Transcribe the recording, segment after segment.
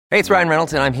Hey, it's Ryan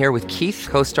Reynolds, and I'm here with Keith,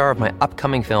 co-star of my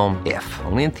upcoming film, If,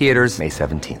 only in theaters May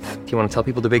 17th. Do you want to tell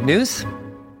people the big news?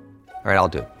 All right, I'll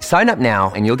do it. Sign up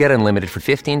now and you'll get unlimited for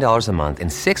 $15 a month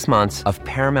and 6 months of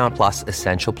Paramount Plus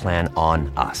Essential Plan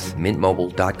on us.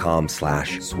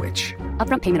 MintMobile.com/switch.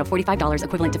 Upfront payment of $45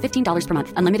 equivalent to $15 per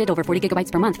month. Unlimited over 40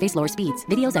 gigabytes per month. Face lower speeds.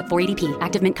 Videos at 480p.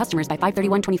 Active Mint customers by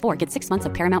 531.24 get 6 months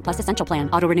of Paramount Plus Essential Plan.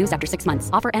 Auto renews after 6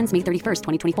 months. Offer ends May 31st,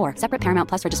 2024. Separate Paramount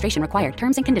Plus registration required.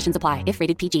 Terms and conditions apply if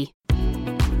rated PG.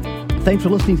 Thanks for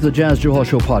listening to the Jazz Joe Hall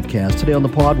Show podcast. Today on the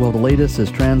pod, we'll have the latest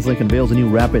as Translink unveils a new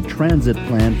rapid transit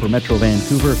plan for Metro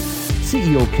Vancouver.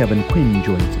 CEO Kevin Quinn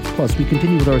joins us. Plus, we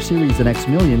continue with our series, The Next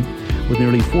Million, with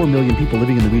nearly 4 million people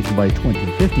living in the region by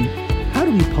 2050. How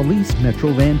do we police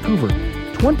Metro Vancouver?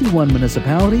 21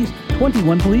 municipalities,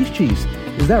 21 police chiefs.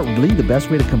 Is that really the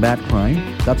best way to combat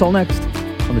crime? That's all next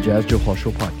on the Jazz Joe Hall Show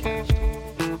podcast.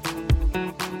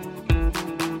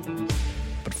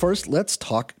 First, let's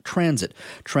talk transit.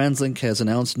 Translink has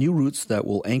announced new routes that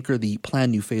will anchor the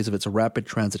planned new phase of its rapid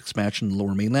transit expansion in the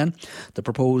Lower Mainland. The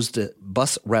proposed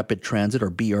bus rapid transit, or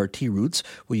BRT routes,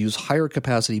 will use higher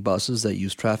capacity buses that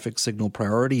use traffic signal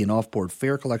priority and off-board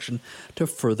fare collection to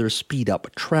further speed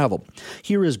up travel.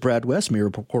 Here is Brad West, Mayor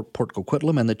of Port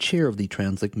Coquitlam and the chair of the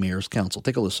Translink Mayor's Council.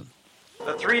 Take a listen.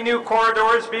 The 3 new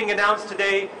corridors being announced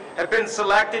today have been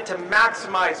selected to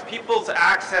maximize people's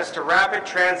access to rapid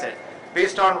transit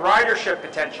based on ridership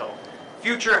potential,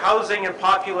 future housing and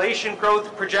population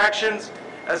growth projections,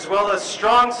 as well as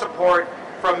strong support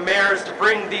from mayors to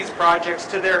bring these projects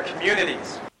to their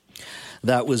communities.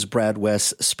 That was Brad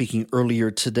West speaking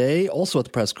earlier today. Also at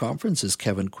the press conference is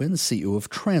Kevin Quinn, CEO of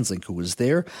Translink, who was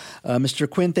there. Mr.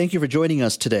 Quinn, thank you for joining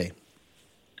us today.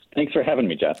 Thanks for having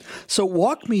me, Jeff. So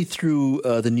walk me through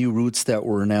the new routes that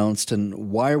were announced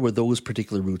and why were those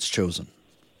particular routes chosen?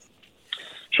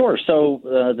 Sure. So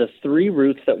the 3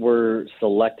 routes that were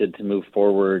selected to move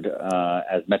forward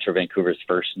as Metro Vancouver's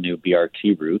first new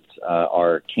BRT routes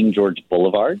are King George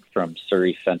Boulevard from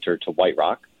Surrey Centre to White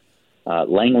Rock,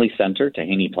 Langley Centre to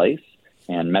Haney Place,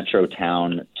 and Metro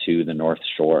Town to the North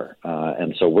Shore.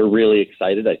 And so we're really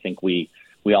excited. I think we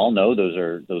all know those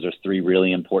are 3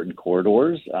 really important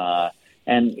corridors.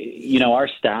 And, our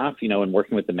staff, in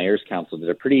working with the Mayor's Council, did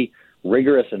a pretty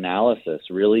rigorous analysis,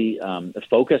 really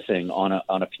focusing on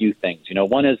a few things.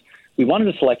 One is we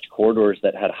wanted to select corridors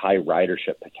that had high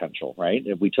ridership potential, right?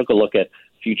 If we took a look at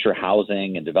future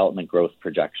housing and development growth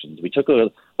projections, we took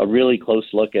a really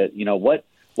close look at,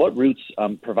 what routes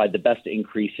provide the best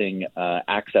increasing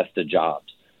access to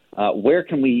jobs. Where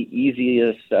can we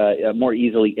more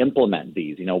easily implement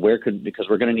these? Because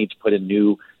we're going to need to put in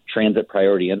new transit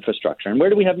priority infrastructure. And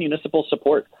where do we have municipal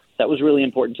support? That was really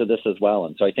important to this as well.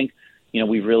 And so I think,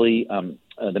 we've really,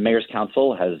 the Mayor's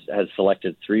Council has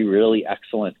selected 3 really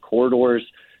excellent corridors.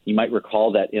 You might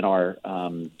recall that in our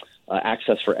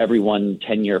Access for Everyone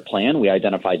 10-year plan, we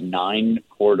identified 9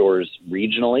 corridors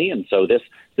regionally. And so this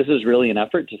is really an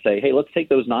effort to say, hey, let's take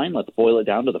those 9, let's boil it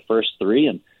down to the first 3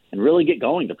 and really get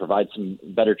going to provide some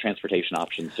better transportation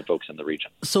options to folks in the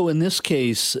region. So in this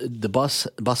case, the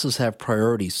buses have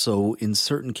priority. So in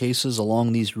certain cases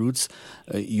along these routes,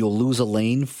 you'll lose a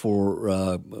lane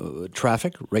for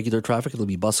traffic, regular traffic. It'll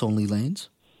be bus-only lanes?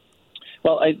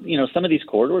 Well, some of these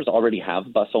corridors already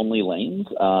have bus-only lanes,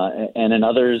 and in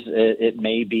others it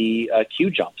may be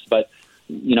queue jumps. But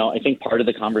I think part of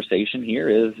the conversation here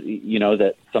is,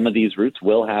 that some of these routes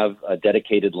will have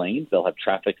dedicated lanes. They'll have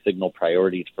traffic signal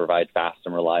priority to provide fast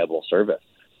and reliable service.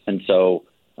 And so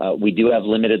we do have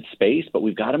limited space, but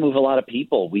we've got to move a lot of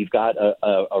people. We've got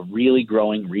a really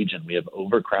growing region. We have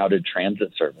overcrowded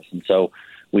transit service. And so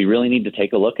we really need to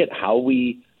take a look at how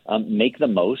we make the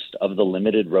most of the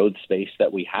limited road space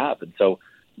that we have. And so,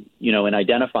 in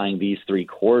identifying these 3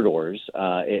 corridors,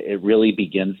 it really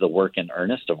begins the work in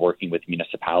earnest of working with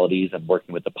municipalities and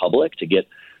working with the public to get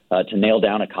to nail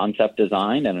down a concept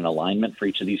design and an alignment for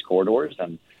each of these corridors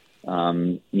and,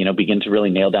 begin to really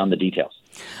nail down the details.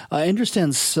 I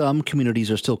understand some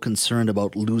communities are still concerned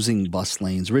about losing bus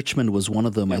lanes. Richmond was one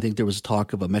of them. I think there was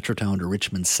talk of a Metrotown to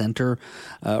Richmond Centre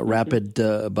rapid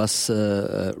bus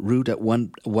route at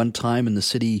one time, and the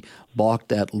city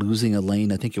balked at losing a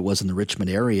lane. I think it was in the Richmond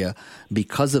area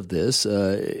because of this.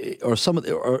 Or some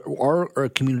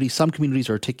communities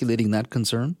are articulating that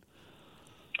concern.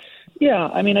 Yeah,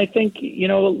 I think,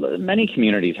 many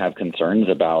communities have concerns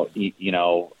about,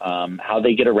 how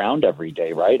they get around every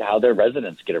day, right? How their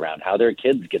residents get around, how their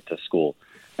kids get to school.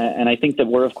 And I think that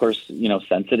we're, of course,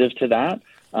 sensitive to that.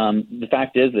 The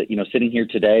fact is that, sitting here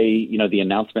today, the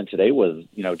announcement today was,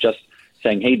 just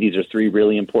saying, hey, these are 3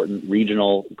 really important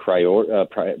regional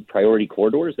priority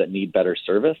corridors that need better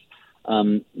service.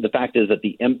 the fact is that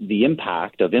the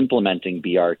impact of implementing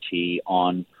BRT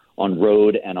on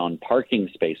road and on parking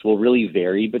space will really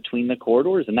vary between the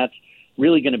corridors, and that's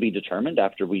really going to be determined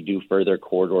after we do further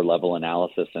corridor level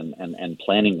analysis and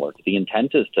planning work. The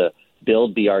intent is to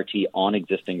build BRT on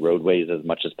existing roadways as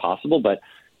much as possible, but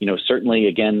certainly,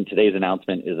 again, today's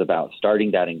announcement is about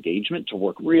starting that engagement to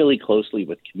work really closely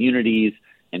with communities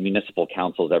and municipal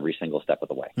councils every single step of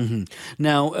the way. Mm-hmm.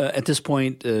 Now, at this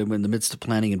point, we're in the midst of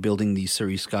planning and building the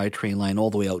Surrey SkyTrain line all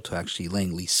the way out to actually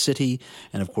Langley City.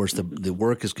 And, of course, the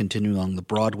work is continuing on the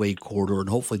Broadway corridor, and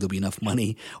hopefully there'll be enough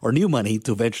money or new money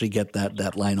to eventually get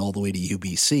that line all the way to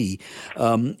UBC.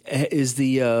 Is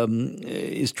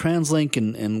Translink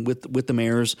and with the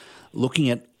mayors looking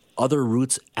at other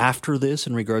routes after this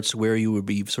in regards to where you would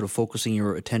be sort of focusing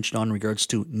your attention on in regards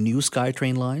to new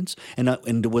SkyTrain lines? And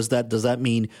does that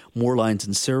mean more lines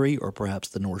in Surrey or perhaps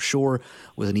the North Shore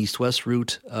with an east-west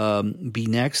route be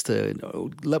next?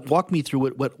 Walk me through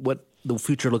what the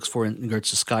future looks for in regards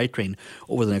to SkyTrain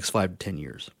over the next 5 to 10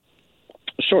 years.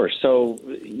 Sure. So,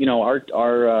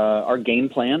 our game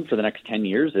plan for the next 10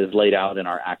 years is laid out in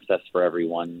our Access for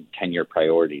Everyone 10-year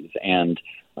priorities. And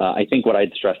I think what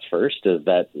I'd stress first is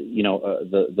that,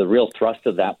 the real thrust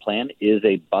of that plan is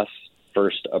a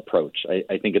bus-first approach.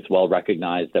 I think it's well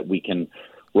recognized that we can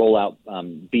roll out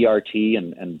BRT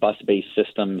and bus-based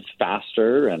systems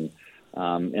faster and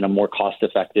in a more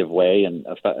cost-effective way and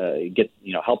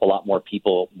help a lot more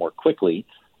people more quickly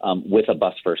with a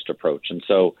bus-first approach. And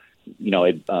so,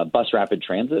 a bus rapid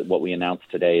transit, what we announced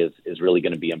today is really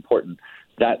going to be important.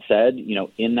 That said,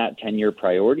 in that 10-year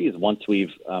priorities, once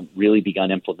we've really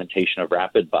begun implementation of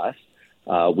rapid bus,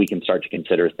 we can start to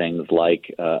consider things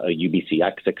like a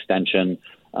UBCX extension.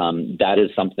 That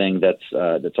is something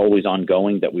that's always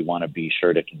ongoing that we want to be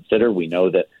sure to consider. We know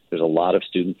that there's a lot of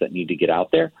students that need to get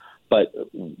out there, but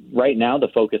right now the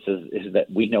focus is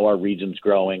that we know our region's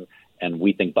growing, and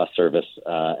we think bus service,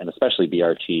 and especially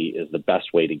BRT, is the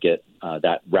best way to get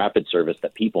that rapid service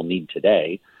that people need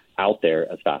today out there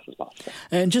as fast as possible.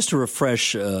 And just to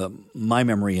refresh my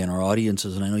memory and our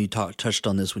audiences, and I know you touched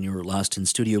on this when you were last in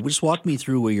studio, just walk me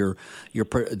through where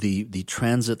the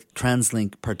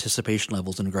Translink participation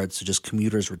levels in regards to just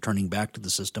commuters returning back to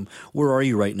the system. Where are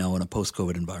you right now in a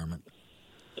post-COVID environment?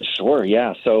 Sure,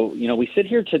 yeah. So, we sit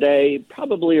here today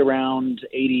probably around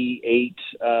 88%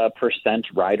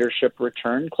 ridership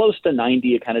return, close to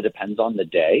 90. It kind of depends on the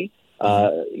day.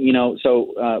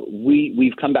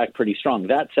 We've come back pretty strong.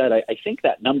 That said, I think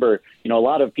that number, a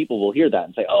lot of people will hear that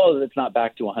and say, oh, it's not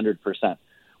back to 100%.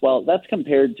 Well, that's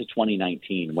compared to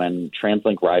 2019 when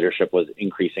Translink ridership was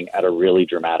increasing at a really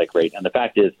dramatic rate. And the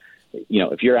fact is,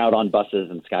 if you're out on buses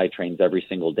and SkyTrains every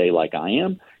single day like I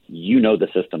am, the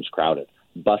system's crowded.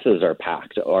 Buses are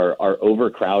packed. Our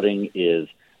overcrowding is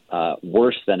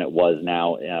worse than it was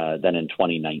now than in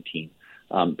 2019.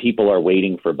 People are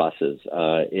waiting for buses.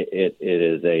 It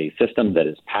is a system that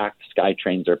is packed.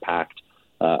 SkyTrains are packed.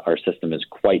 Our system is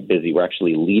quite busy. We're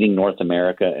actually leading North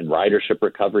America in ridership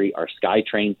recovery. Our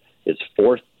SkyTrain is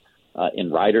fourth in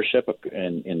ridership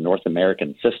in North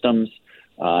American systems,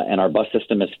 and our bus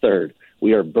system is third.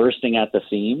 We are bursting at the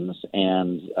seams,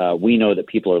 and we know that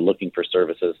people are looking for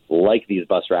services like these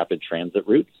bus rapid transit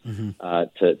routes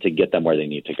to get them where they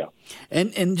need to go.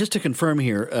 And just to confirm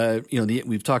here,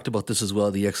 we've talked about this as well,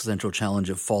 the existential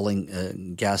challenge of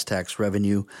falling gas tax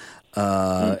revenue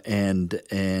and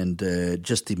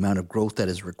just the amount of growth that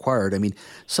is required. I mean,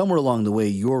 somewhere along the way,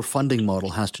 your funding model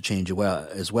has to change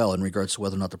as well in regards to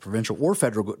whether or not the provincial or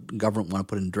federal government want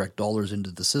to put in direct dollars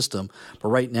into the system. But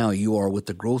right now, you are, with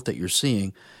the growth that you're seeing,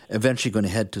 eventually going to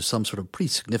head to some sort of pretty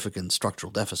significant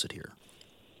structural deficit here.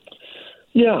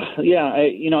 Yeah.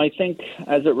 I think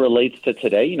as it relates to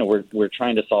today, we're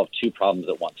trying to solve two problems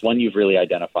at once. One, you've really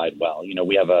identified well.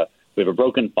 We have a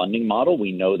broken funding model.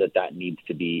 We know that needs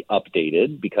to be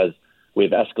updated because we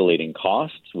have escalating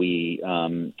costs. We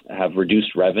have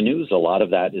reduced revenues. A lot of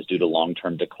that is due to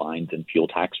long-term declines in fuel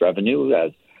tax revenue.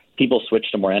 As people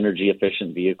switch to more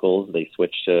energy-efficient vehicles, they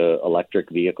switch to electric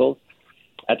vehicles.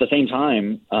 At the same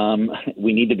time,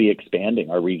 we need to be expanding.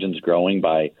 Our region's growing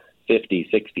by 50,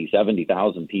 60,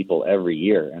 70,000 people every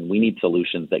year, and we need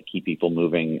solutions that keep people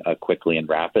moving quickly and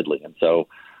rapidly. And so,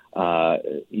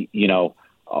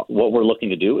 what we're looking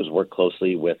to do is work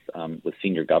closely with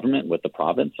senior government, with the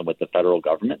province, and with the federal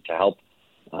government to help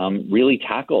really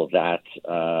tackle that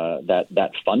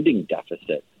funding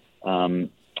deficit.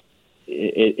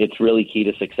 It's really key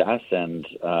to success and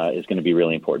is going to be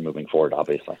really important moving forward,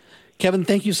 obviously. Kevin,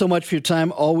 thank you so much for your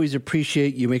time. Always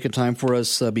appreciate you making time for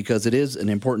us because it is an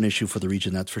important issue for the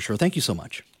region, that's for sure. Thank you so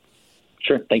much.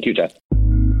 Sure. Thank you, Jeff.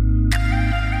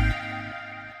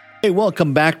 Hey,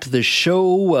 welcome back to the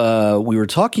show. We were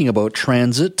talking about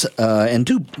transit, and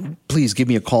do please give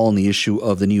me a call on the issue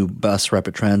of the new bus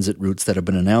rapid transit routes that have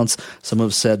been announced. Some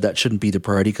have said that shouldn't be the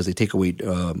priority because they take away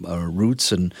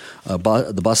routes, and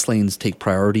the bus lanes take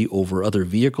priority over other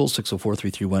vehicles,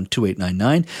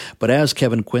 604-331-2899. But as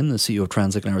Kevin Quinn, the CEO of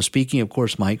Translink, and I were speaking, of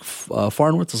course, Mike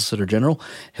Farnworth, the Solicitor General,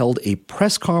 held a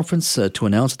press conference to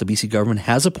announce that the BC government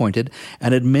has appointed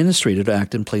an administrator to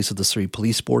act in place of the Surrey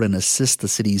Police Board and assist the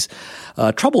city's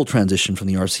troubled transition from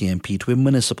the RCMP to a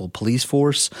municipal police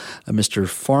force. Mr.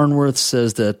 Farnworth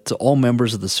says that all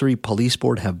members of the Surrey Police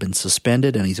Board have been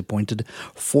suspended, and he's appointed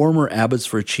former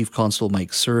Abbotsford Chief Constable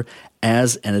Mike Serr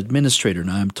as an administrator.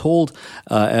 Now, I'm told,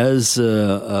 as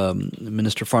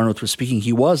Minister Farnworth was speaking,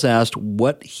 he was asked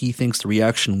what he thinks the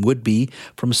reaction would be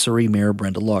from Surrey Mayor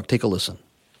Brenda Locke. Take a listen.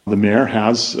 The mayor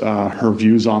has her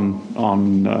views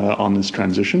on this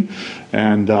transition,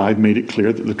 and I've made it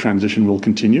clear that the transition will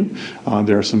continue.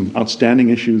 There are some outstanding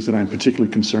issues that I'm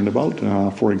particularly concerned about.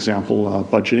 For example,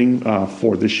 budgeting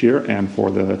for this year and for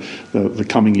the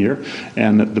coming year.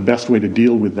 And the best way to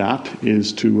deal with that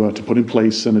is to put in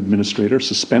place an administrator,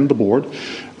 suspend the board,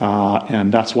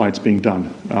 and that's why it's being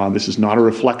done. This is not a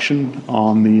reflection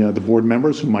on the board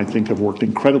members, whom I think have worked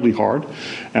incredibly hard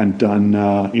and done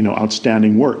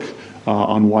outstanding work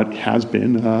on what has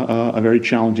been a very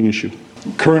challenging issue.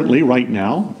 Currently, right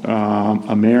now,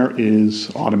 a mayor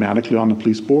is automatically on the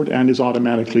police board and is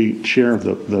automatically chair of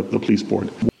the police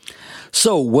board.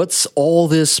 So what's all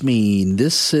this mean?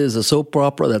 This is a soap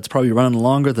opera that's probably running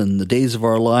longer than the days of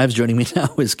our lives. Joining me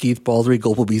now is Keith Baldry,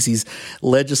 Global BC's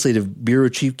Legislative Bureau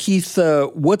Chief. Keith,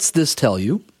 what's this tell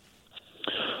you?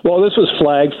 Well, this was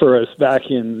flagged for us back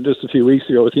in just a few weeks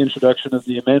ago with the introduction of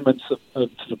the amendments to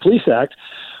the Police Act,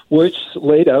 which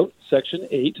laid out, Section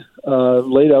 8,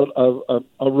 laid out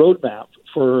a roadmap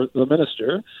for the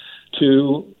minister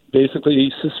to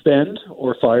basically suspend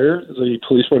or fire the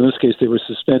police board. In this case, they were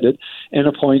suspended, and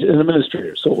appoint an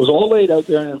administrator. So it was all laid out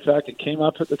there, and in fact, it came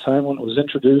up at the time when it was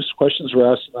introduced. Questions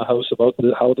were asked in the House about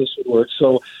how this would work.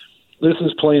 So this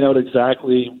is playing out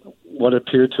exactly what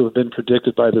appeared to have been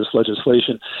predicted by this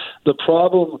legislation. The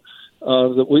problem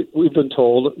that we've been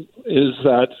told is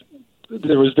that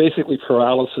there was basically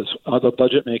paralysis of the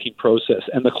budget-making process,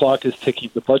 and the clock is ticking.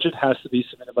 The budget has to be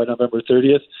submitted by November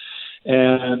 30th,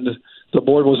 and the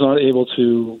board was not able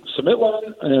to submit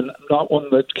one, and not one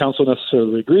that council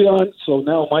necessarily agreed on. So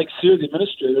now Mike Serr, the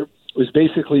administrator, is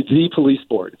basically the police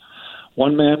board.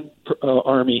 One-man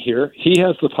army here. He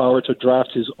has the power to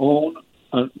draft his own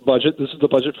budget. This is the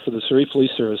budget for the Surrey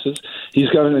Police Services. He's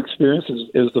got an experience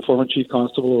as the former Chief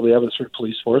Constable of the Abbotsford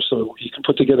Police Force, so he can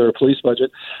put together a police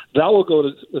budget. That will go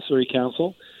to the Surrey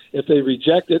Council. If they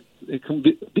reject it, it can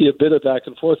be a bit of back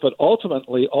and forth, but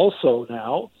ultimately also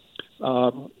now,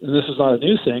 and this is not a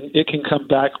new thing, it can come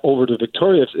back over to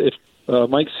Victoria. If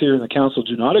Mike Serr and the council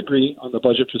do not agree on the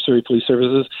budget for Surrey Police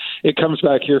Services, it comes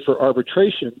back here for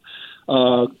arbitration,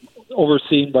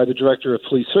 overseen by the Director of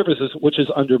Police Services, which is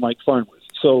under Mike Farnworth.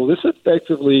 So this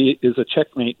effectively is a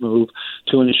checkmate move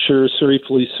to ensure Surrey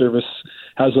Police Service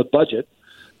has a budget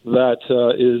that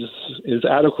is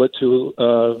adequate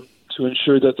to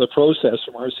ensure that the process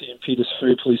from RCMP to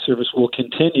Surrey Police Service will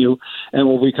continue and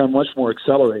will become much more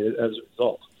accelerated as a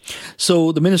result.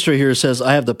 So the minister here says,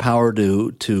 I have the power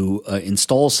to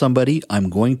install somebody. I'm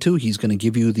going to. He's going to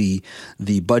give you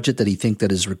the budget that he thinks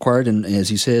that is required. And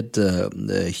as you said,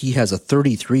 he has a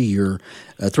 33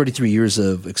 years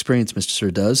of experience, Mr.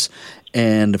 Serr does.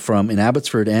 And from in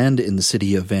Abbotsford and in the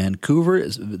city of Vancouver,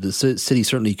 the city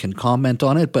certainly can comment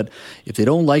on it. But if they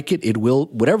don't like it, it will,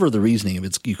 whatever the reasoning,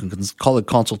 you can call it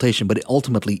consultation, but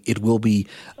ultimately it will be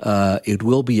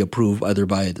approved either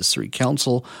by the Surrey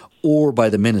Council or by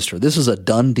the minister. This is a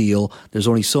done deal. There's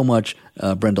only so much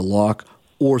Brenda Locke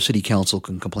or City Council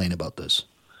can complain about this.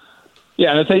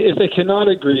 Yeah, and if they cannot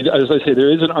agree, as I say,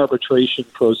 there is an arbitration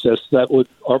process that would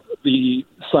be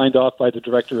signed off by the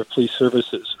Director of Police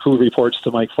Services, who reports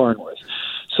to Mike Farnworth.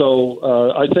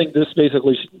 So I think this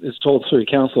basically is told Surrey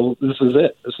Council, this is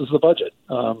it. This is the budget.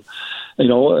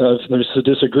 If there's a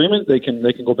disagreement, they can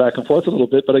go back and forth a little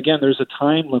bit. But again, there's a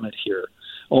time limit here.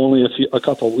 Only a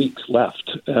couple of weeks left.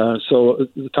 So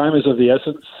the time is of the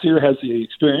essence. Serr has the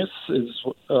experience,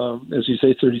 as you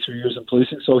say, 33 years in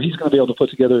policing, so he's going to be able to put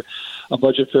together a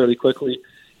budget fairly quickly.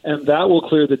 And that will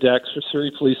clear the decks for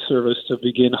Surrey Police Service to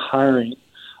begin hiring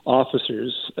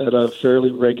officers at a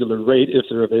fairly regular rate, if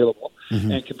they're available,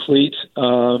 and complete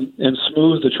and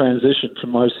smooth the transition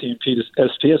from RCMP to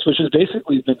SPS, which has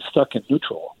basically been stuck in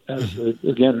neutral, as,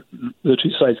 again, the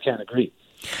two sides can't agree.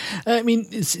 I mean,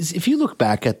 if you look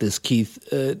back at this, Keith,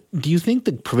 do you think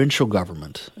the provincial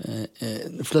government,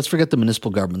 let's forget the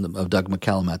municipal government of Doug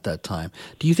McCallum at that time,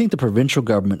 do you think the provincial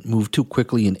government moved too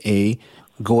quickly in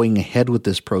going ahead with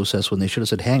this process when they should have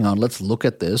said, hang on, let's look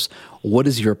at this. What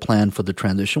is your plan for the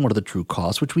transition? What are the true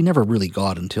costs? Which we never really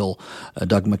got until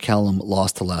Doug McCallum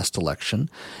lost the last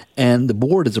election. And the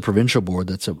board is a provincial board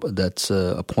that's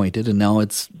appointed, and now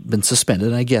it's been suspended,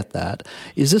 and I get that.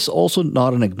 Is this also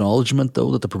not an acknowledgement,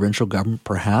 though, that the provincial government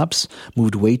perhaps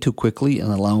moved way too quickly in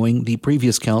allowing the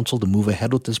previous council to move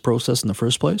ahead with this process in the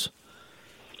first place?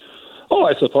 Oh,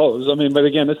 I suppose. I mean, but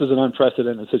again, this is an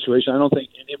unprecedented situation. I don't think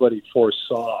anybody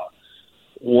foresaw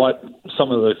what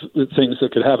some of the things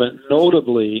that could happen.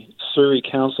 Notably, Surrey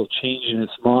Council changing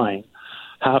its mind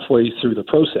halfway through the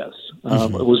process.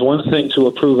 It was one thing to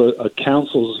approve a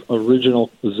council's original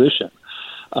position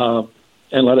and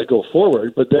let it go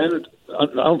forward, but then I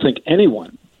don't think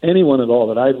anyone at all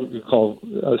that I recall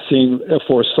seeing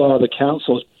foresaw the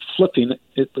council flipping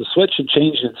the switch and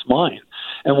changing its mind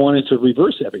and wanting to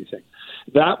reverse everything.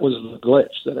 That was the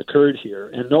glitch that occurred here,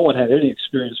 and no one had any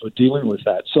experience with dealing with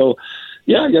that. So,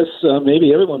 yeah, I guess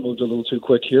maybe everyone moved a little too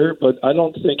quick here, but I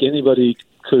don't think anybody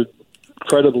could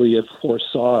credibly have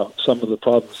foresaw some of the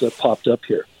problems that popped up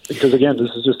here. Because, again, this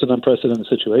is just an unprecedented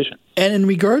situation. And in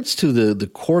regards to the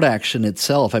court action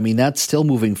itself, I mean, that's still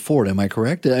moving forward, am I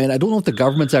correct? And I don't know if the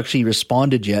government's actually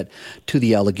responded yet to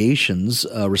the allegations,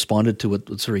 responded to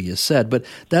what Surrey has said, but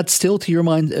that's still, to your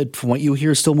mind, from what you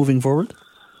hear, still moving forward?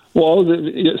 Well,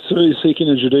 Surrey is seeking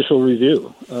a judicial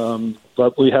review,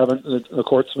 but we haven't. The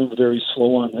court's moved very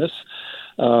slow on this,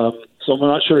 so we're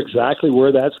not sure exactly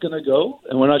where that's going to go,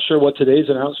 and we're not sure what today's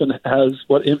announcement has,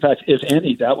 what impact, if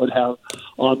any, that would have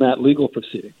on that legal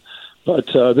proceeding. But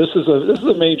this is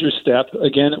a major step.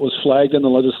 Again, it was flagged in the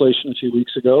legislation a few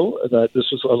weeks ago that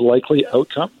this was a likely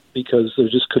outcome because there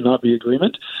just could not be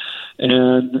agreement,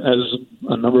 and as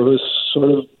a number of us sort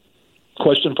of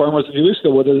questioned farmers a few weeks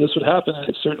ago whether this would happen, and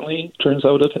it certainly turns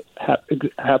out it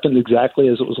happened exactly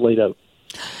as it was laid out.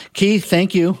 Keith,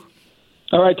 thank you.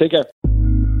 All right, take care.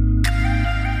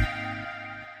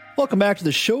 Welcome back to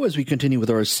the show as we continue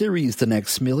with our series, The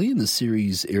Next Million. The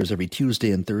series airs every Tuesday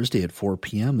and Thursday at 4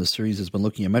 p.m. The series has been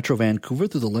looking at Metro Vancouver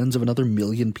through the lens of another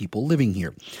million people living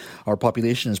here. Our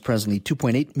population is presently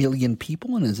 2.8 million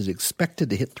people and is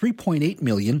expected to hit 3.8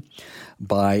 million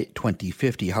by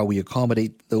 2050. How we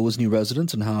accommodate those new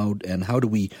residents and how do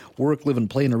we work, live, and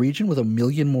play in a region with a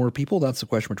million more people? That's the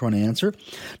question we're trying to answer.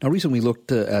 Now, recently we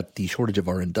looked at the shortage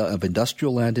of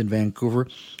industrial land in Vancouver.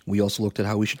 We also looked at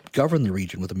how we should govern the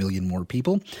region with a million more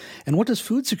people. And what does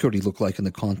food security look like in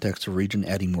the context of a region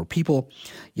adding more people,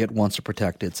 yet wants to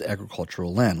protect its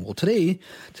agricultural land? Well,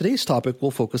 today's topic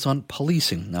will focus on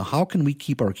policing. Now, how can we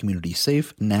keep our community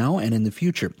safe now and in the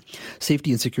future?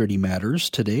 Safety and security matters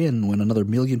today and when another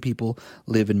million people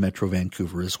live in Metro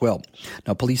Vancouver as well.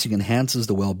 Now, policing enhances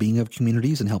the well-being of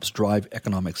communities and helps drive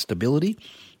economic stability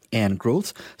and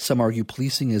growth. Some argue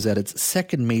policing is at its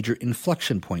second major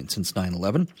inflection point since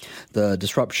 9/11. The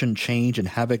disruption, change, and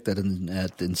havoc that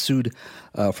ensued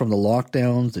from the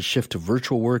lockdowns, the shift to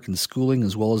virtual work and schooling,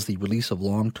 as well as the release of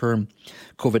long-term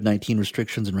COVID-19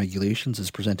 restrictions and regulations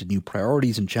has presented new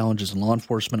priorities and challenges in law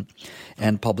enforcement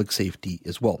and public safety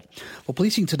as well. Well,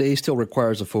 policing today still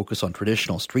requires a focus on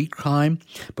traditional street crime,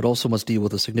 but also must deal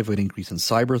with a significant increase in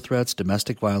cyber threats,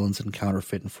 domestic violence, and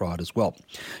counterfeit and fraud as well.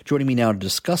 Joining me now to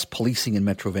discuss policing in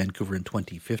Metro Vancouver in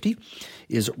 2050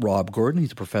 is Rob Gordon.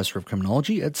 He's a professor of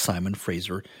criminology at Simon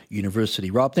Fraser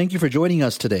University. Rob, thank you for joining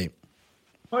us today.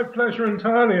 My pleasure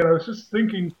entirely. And I was just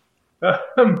thinking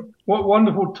what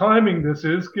wonderful timing this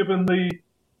is, given the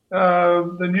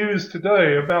news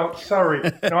today about Surrey.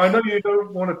 Now, I know you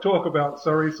don't want to talk about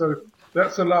Surrey, so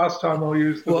that's the last time I'll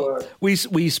use the word.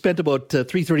 We spent about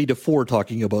 3:30 to 4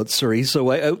 talking about Surrey, so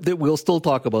we'll still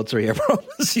talk about Surrey, I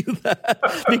promise you that,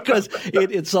 because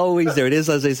it's always there. It is,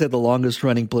 as I said, the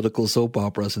longest-running political soap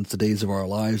opera since the days of our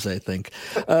lives, I think.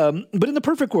 But in the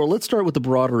perfect world, let's start with the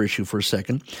broader issue for a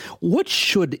second. What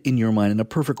should, in your mind, in a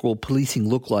perfect world, policing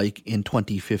look like in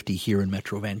 2050 here in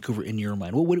Metro Vancouver, in your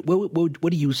mind?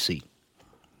 What do you see?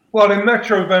 Well, in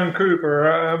Metro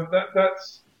Vancouver,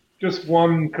 that's just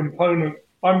one component.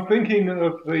 I'm thinking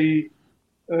of the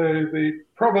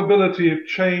probability of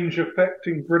change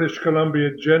affecting British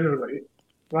Columbia generally.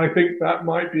 And I think that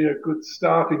might be a good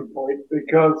starting point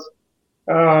because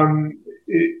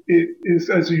it is,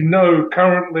 as you know,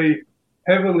 currently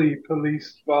heavily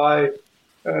policed by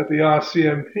the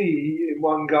RCMP in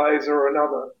one guise or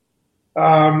another.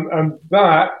 And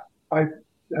that, I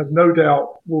have no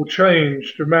doubt, will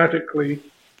change dramatically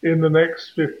in the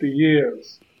next 50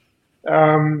 years.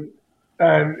 And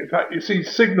And in fact, you see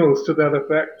signals to that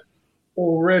effect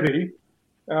already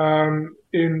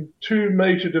in two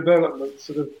major developments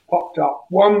that have popped up.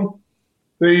 One,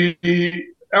 the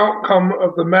outcome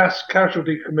of the Mass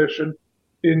Casualty Commission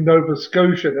in Nova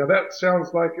Scotia. Now, that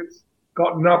sounds like it's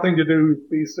got nothing to do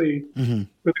with BC,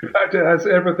 but in fact, it has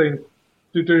everything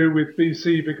to do with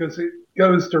BC because it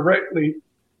goes directly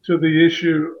to the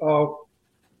issue of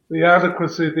the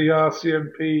adequacy of the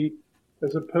RCMP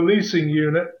as a policing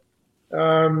unit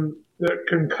that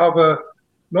can cover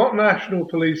not national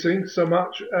policing so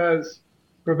much as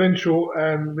provincial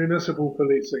and municipal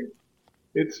policing.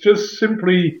 It's just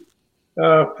simply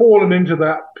fallen into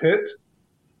that pit,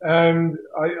 and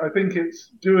I think it's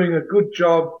doing a good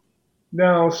job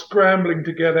now scrambling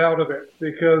to get out of it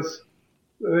because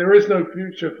there is no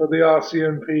future for the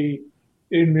RCMP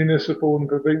in municipal and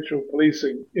provincial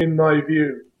policing, in my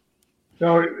view.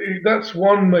 Now, that's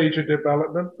one major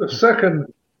development. The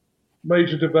second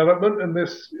major development, and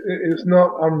this is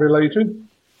not unrelated,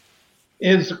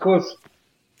 is, of course,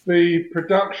 the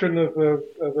production of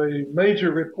a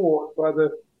major report by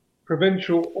the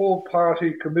Provincial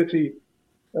All-Party Committee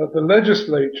of the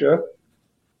Legislature.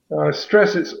 I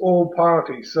stress it's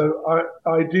all-party, so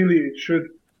ideally it should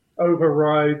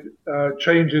override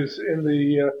changes in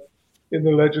the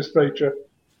legislature.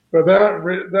 But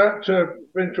that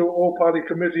Provincial All-Party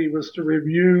Committee was to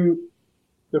review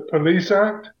the Police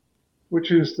Act,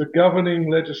 which is the governing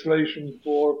legislation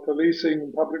for policing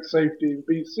and public safety in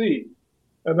BC.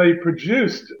 And they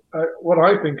produced what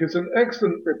I think is an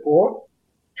excellent report,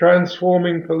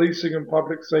 Transforming Policing and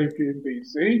Public Safety in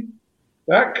BC.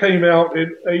 That came out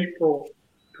in April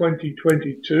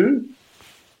 2022.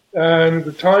 And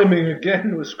the timing,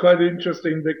 again, was quite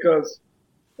interesting because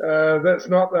that's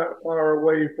not that far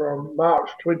away from March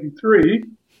 23,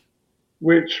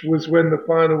 which was when the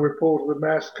final report of the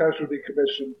Mass Casualty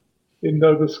Commission in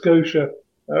Nova Scotia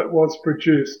was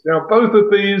produced. Now, both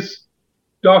of these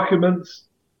documents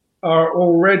are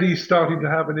already starting to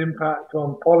have an impact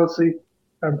on policy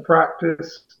and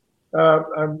practice.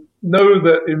 And know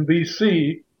that in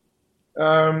BC,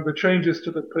 the changes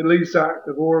to the Police Act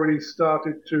have already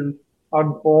started to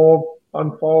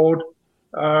unfold.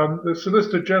 The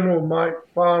Solicitor General, Mike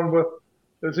Farnworth,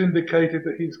 has indicated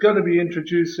that he's going to be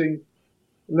introducing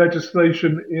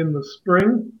legislation in the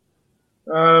spring,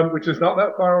 which is not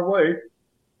that far away,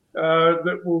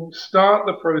 that will start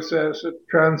the process of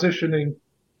transitioning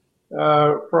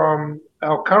from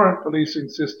our current policing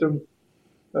system,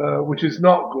 which is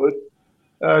not good,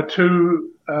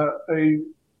 to a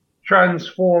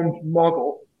transformed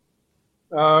model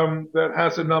that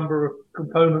has a number of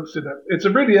components in it. It's a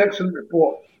really excellent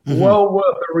report. Well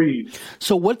worth a read.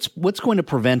 So what's going to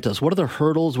prevent us? What are the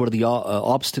hurdles? What are the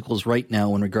obstacles right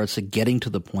now in regards to getting to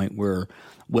the point where,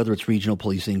 whether it's regional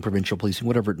policing, provincial policing,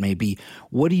 whatever it may be,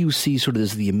 what do you see sort of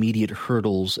as the immediate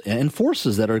hurdles and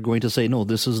forces that are going to say, no,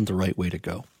 this isn't the right way to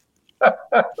go?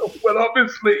 Well,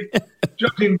 obviously,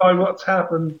 judging by what's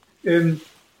happened in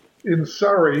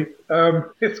Surrey,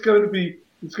 it's going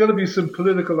to be some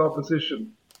political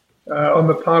opposition on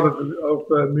the part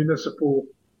of municipal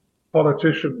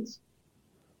politicians.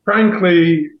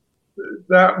 Frankly,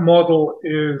 that model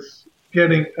is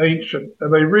getting ancient,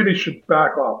 and they really should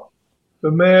back off.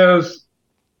 The mayors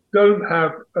don't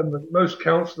have, and most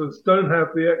councillors don't have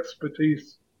the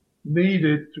expertise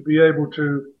needed to be able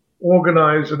to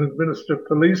organise and administer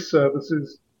police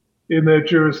services in their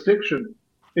jurisdiction.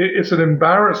 It's an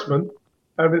embarrassment,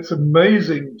 and it's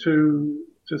amazing to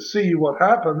see what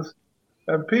happens.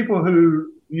 And people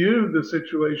who view the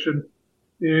situation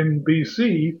in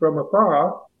BC from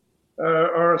afar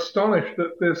are astonished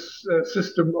that this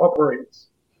system operates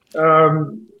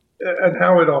and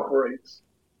how it operates.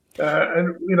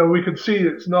 And, you know, we can see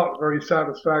it's not very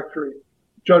satisfactory,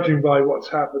 judging by what's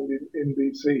happened in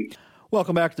BC.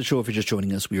 Welcome back to the show. If you're just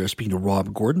joining us, we are speaking to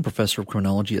Rob Gordon, Professor of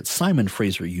Criminology at Simon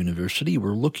Fraser University.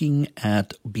 We're looking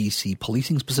at BC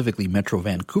policing, specifically Metro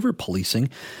Vancouver policing,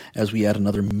 as we add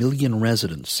another 1 million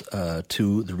residents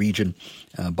to the region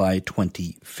by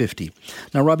 2050.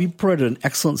 Now, Rob, you provided an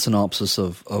excellent synopsis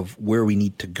of where we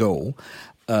need to go.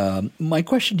 My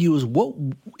question to you is, what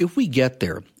if we get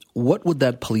there? What would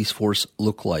that police force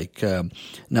look like?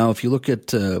 Now, if you look at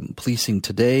policing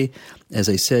today, As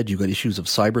I said, you've got issues of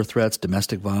cyber threats,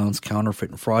 domestic violence, counterfeit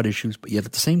and fraud issues, but yet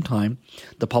at the same time,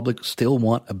 the public still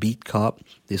want a beat cop.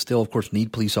 They still, of course,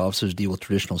 need police officers to deal with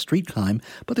traditional street crime,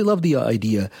 but they love the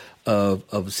idea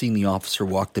of seeing the officer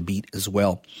walk the beat as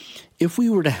well. If we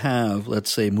were to have, let's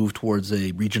say, move towards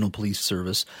a regional police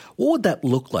service, what would that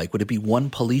look like? Would it be one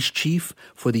police chief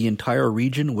for the entire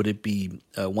region? Would it be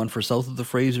one for south of the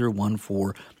Fraser, one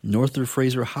for north of the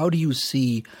Fraser? How do you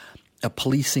see a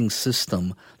policing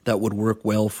system that would work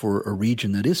well for a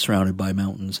region that is surrounded by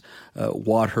mountains,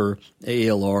 water,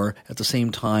 ALR? At the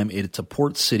same time, it's a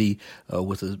port city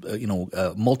with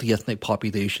a multi-ethnic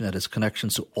population that has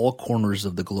connections to all corners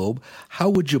of the globe. How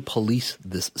would you police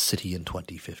this city in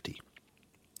 2050?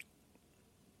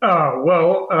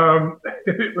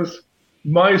 If it was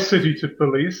my city to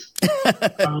police,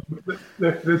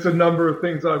 there's a number of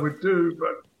things I would do,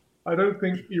 but I don't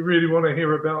think you really want to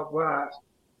hear about that.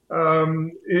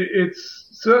 It's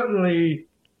certainly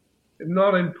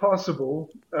not impossible.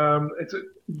 It's a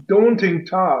daunting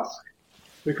task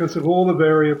because of all the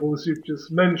variables you've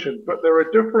just mentioned, but there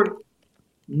are different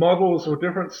models or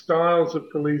different styles of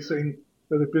policing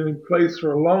that have been in place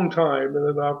for a long time and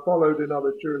that are followed in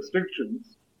other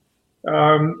jurisdictions.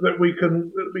 That we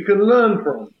can learn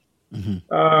from.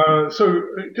 Mm-hmm. So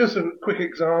just a quick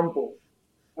example.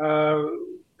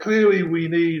 Clearly we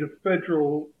need a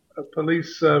federal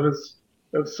police service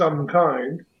of some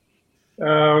kind.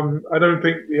 I don't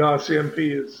think the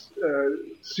RCMP is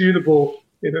suitable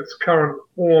in its current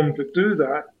form to do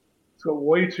that. It's got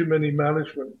way too many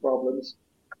management problems.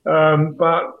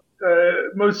 But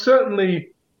most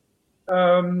certainly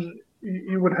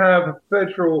you would have a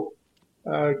federal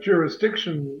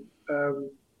jurisdiction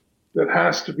that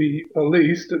has to be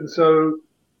policed, and so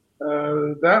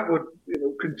that would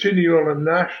continue on a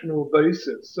national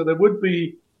basis. So there would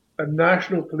be a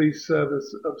national police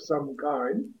service of some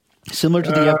kind, similar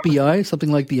to the FBI,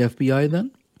 something like the FBI.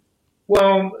 Then,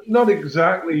 well, not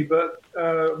exactly, but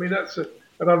I mean that's an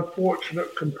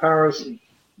unfortunate comparison.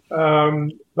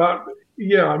 But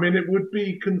yeah, I mean it would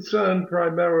be concerned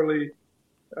primarily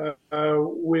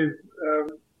with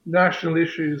national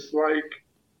issues like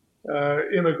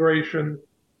immigration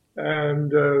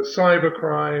and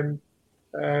cybercrime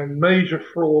and major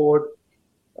fraud,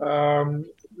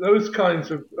 those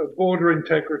kinds of border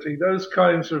integrity, those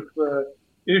kinds of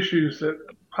issues that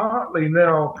partly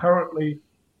now currently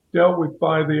dealt with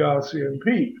by the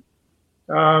RCMP.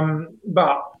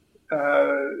 But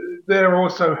they're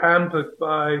also hampered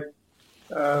by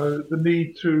the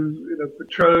need to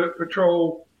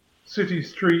patrol city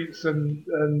streets and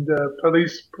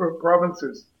police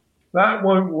provinces. That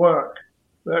won't work.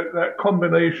 That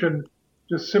combination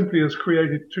just simply has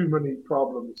created too many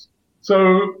problems.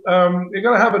 So you're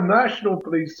going to have a national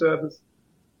police service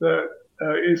that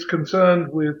is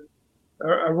concerned with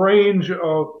a range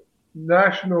of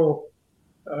national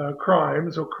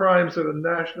crimes or crimes that are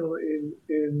national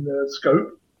in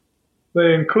scope.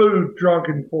 They include drug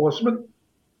enforcement.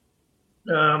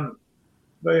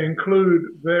 They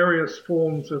include various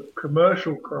forms of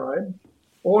commercial crime.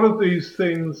 All of these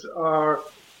things are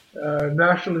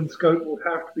national in scope, would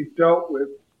have to be dealt with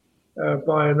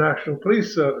by a national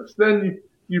police service. Then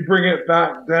you bring it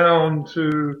back down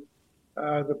to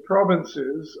the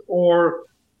provinces, or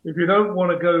if you don't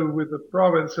want to go with the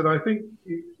province, and I think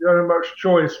you don't have much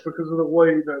choice because of the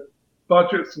way that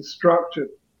budgets are structured,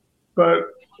 but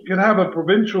you can have a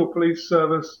provincial police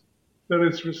service that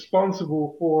is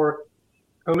responsible for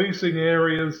policing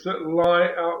areas that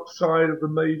lie outside of the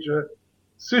major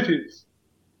cities.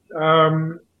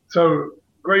 So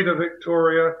Greater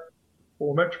Victoria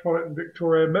or Metropolitan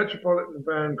Victoria, Metropolitan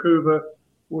Vancouver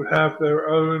would have their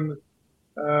own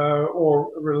or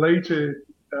related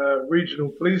regional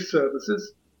police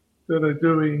services that are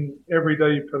doing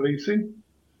everyday policing,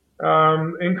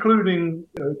 including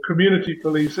community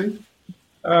policing,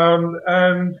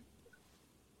 and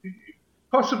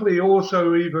possibly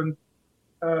also even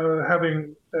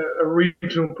having a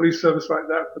regional police service like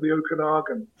that for the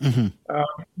Okanagan. Mm-hmm.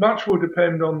 Much will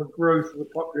depend on the growth of the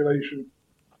population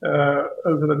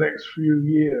over the next few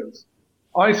years.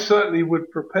 I certainly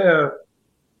would prepare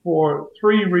for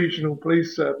 3 regional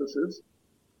police services.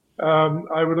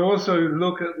 I would also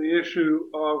look at the issue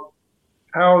of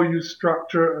how you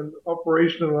structure and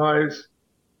operationalize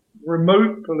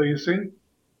remote policing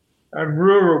and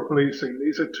rural policing.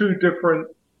 These are 2 different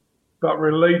but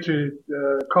related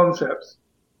concepts.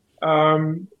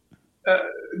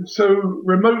 So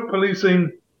remote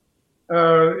policing,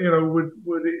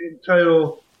 would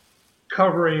entail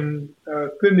covering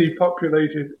thinly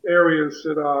populated areas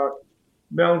that are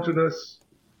mountainous,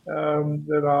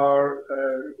 that are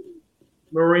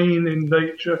marine in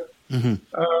nature.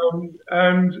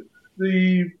 And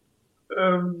the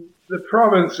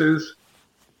provinces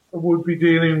would be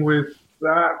dealing with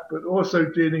that, but also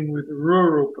dealing with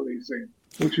rural policing,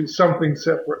 which is something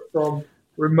separate from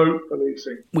remote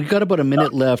policing. We've got about a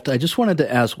minute left. I just wanted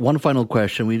to ask one final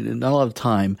question. We not a lot of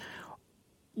time.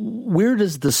 Where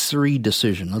does the Surrey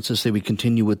decision, let's just say we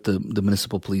continue with the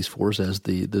municipal police force as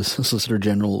the Solicitor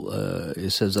General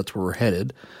says that's where we're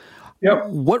headed. Yep.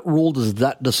 What role does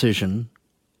that decision,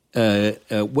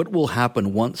 what will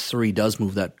happen once Surrey does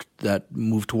move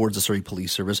move towards the Surrey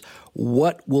Police Service?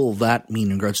 What will that mean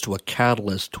in regards to a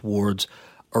catalyst towards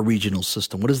a regional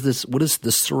system? What does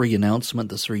the Surrey announcement,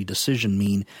 the Surrey decision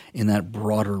mean in that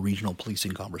broader regional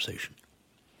policing conversation?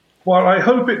 Well, I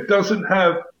hope it doesn't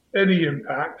have any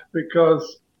impact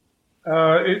because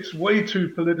it's way too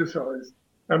politicized.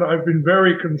 And I've been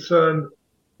very concerned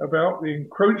about the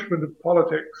encroachment of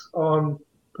politics on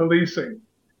policing.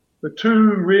 The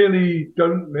two really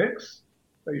don't mix.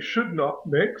 They should not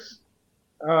mix.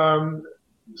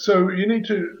 So you need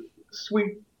to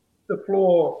sweep the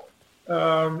floor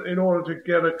in order to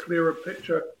get a clearer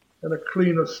picture and a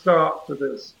cleaner start to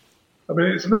this. I mean,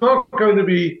 it's not going to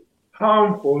be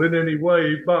harmful in any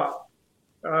way, but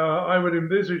I would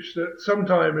envisage that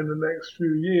sometime in the next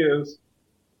few years,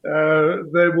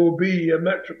 there will be a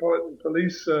Metropolitan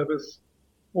Police Service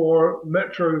for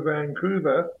Metro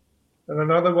Vancouver and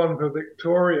another one for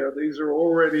Victoria. These are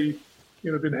already,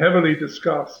 been heavily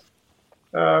discussed.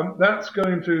 That's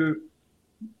going to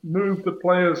move the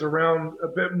players around a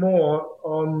bit more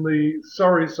on the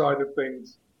Surrey side of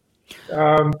things.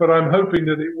 But I'm hoping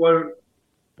that it won't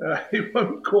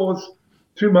cause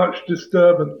too much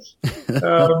disturbance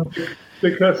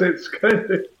because it's going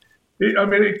to,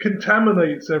 it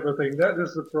contaminates everything. That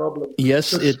is the problem.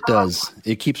 Yes, it does.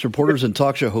 It keeps reporters and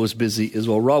talk show hosts busy as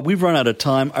well. Rob, we've run out of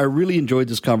time. I really enjoyed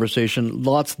this conversation.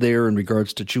 Lots there in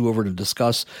regards to chew over to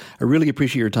discuss. I really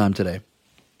appreciate your time today.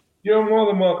 You're more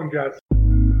than welcome, guys.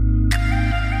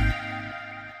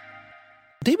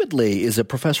 David Lay is a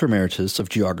professor emeritus of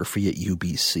geography at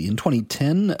UBC. In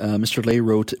 2010, Mr. Lay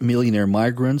wrote Millionaire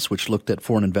Migrants, which looked at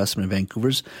foreign investment in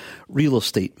Vancouver's real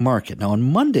estate market. Now, on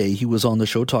Monday, he was on the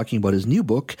show talking about his new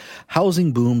book,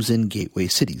 Housing Booms in Gateway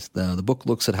Cities. The book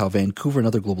looks at how Vancouver and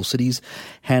other global cities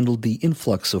handled the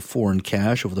influx of foreign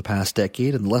cash over the past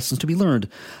decade and the lessons to be learned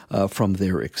from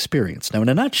their experience. Now, in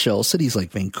a nutshell, cities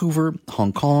like Vancouver,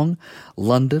 Hong Kong,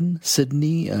 London,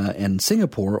 Sydney, and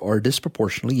Singapore are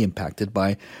disproportionately impacted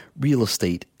by real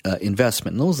estate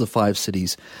investment. And those are the 5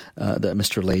 cities that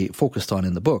Mr. Lay focused on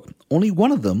in the book. Only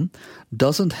one of them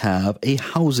doesn't have a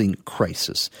housing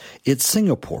crisis. It's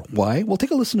Singapore. Why? Well,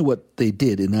 take a listen to what they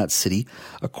did in that city,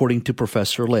 according to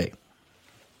Professor Lay.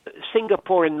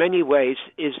 Singapore, in many ways,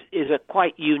 is a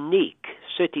quite unique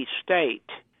city-state.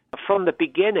 From the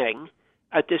beginning,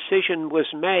 a decision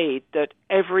was made that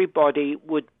every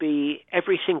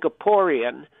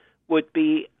Singaporean would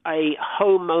be a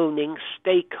home-owning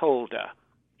stakeholder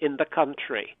in the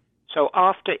country. So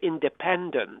after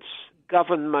independence,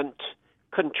 government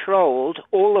controlled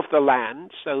all of the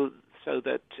land so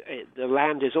that the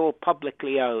land is all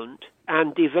publicly owned,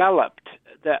 and developed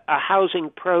a housing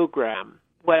program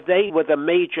where they were the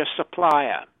major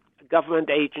supplier. A government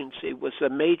agency was the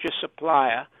major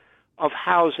supplier of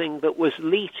housing that was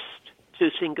leased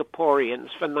to Singaporeans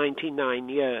for 99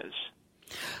 years.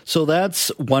 So that's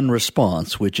one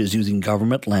response, which is using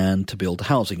government land to build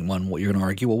housing. What you're going to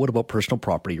argue, well, what about personal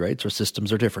property rights? Our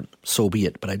systems are different. So be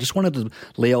it. But I just wanted to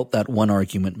lay out that one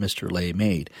argument Mr. Lay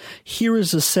made. Here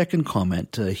is a second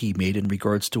comment he made in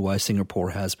regards to why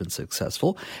Singapore has been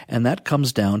successful, and that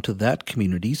comes down to that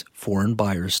community's foreign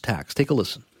buyers tax. Take a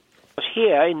listen.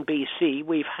 Here in BC,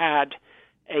 we've had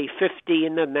a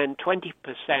 15 and then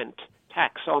 20%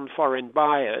 tax on foreign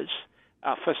buyers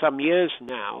for some years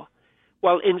now.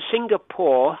 Well, in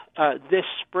Singapore, this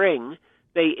spring,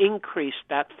 they increased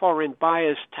that foreign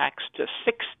buyers tax to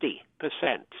 60%,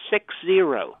 60.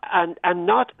 And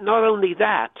not only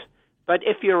that, but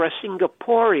if you're a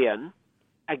Singaporean,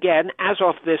 again, as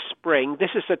of this spring,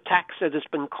 this is a tax that has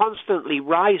been constantly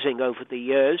rising over the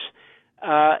years.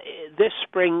 This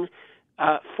spring,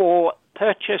 for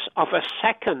purchase of a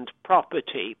second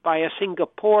property by a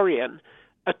Singaporean,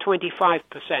 a 25%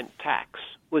 tax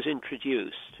was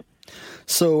introduced.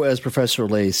 So, as Professor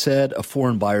Lay said, a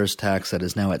foreign buyer's tax that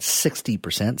is now at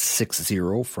 60%,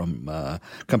 60 from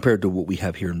compared to what we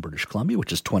have here in British Columbia,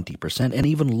 which is 20%, and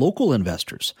even local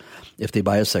investors, if they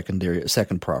buy a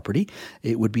second property,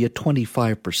 it would be a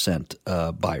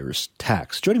 25% buyer's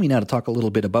tax. Joining me now to talk a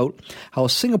little bit about how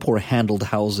Singapore handled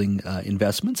housing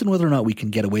investments and whether or not we can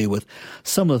get away with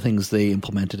some of the things they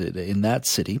implemented in that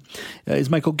city is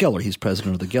Michael Geller. He's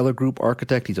president of the Geller Group,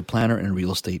 architect. He's a planner and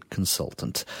real estate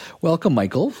consultant. Welcome,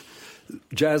 Michael.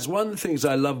 Jazz, one of the things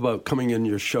I love about coming in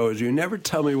your show is you never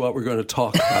tell me what we're going to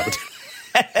talk about.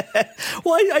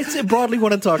 Well, I broadly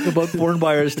want to talk about foreign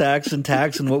buyer's tax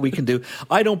and what we can do.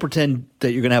 I don't pretend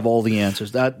that you're going to have all the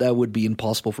answers. That would be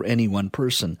impossible for any one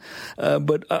person.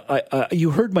 But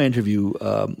you heard my interview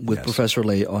with Yes. Professor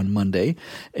Lay on Monday,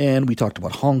 and we talked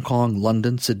about Hong Kong,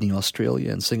 London, Sydney,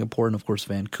 Australia, and Singapore, and of course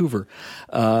Vancouver.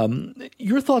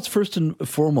 Your thoughts first and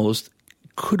foremost,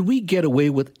 could we get away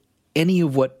with any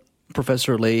of what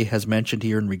Professor Lay has mentioned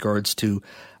here in regards to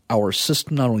our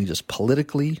system, not only just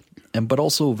politically, but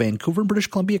also Vancouver and British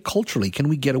Columbia culturally? Can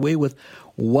we get away with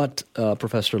what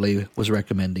Professor Lay was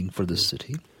recommending for this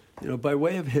city? You know, by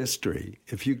way of history,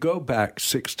 if you go back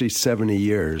 60, 70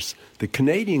 years, the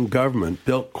Canadian government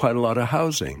built quite a lot of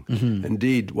housing. Mm-hmm.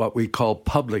 Indeed, what we call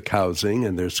public housing,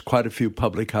 and there's quite a few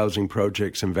public housing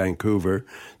projects in Vancouver,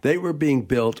 they were being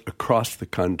built across the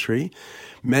country.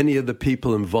 Many of the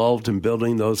people involved in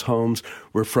building those homes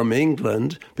were from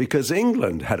England because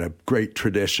England had a great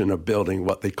tradition of building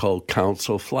what they called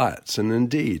council flats. And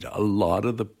indeed, a lot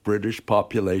of the British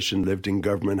population lived in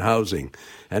government housing.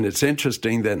 And it's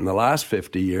interesting that in the last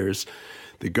 50 years,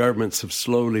 the governments have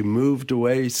slowly moved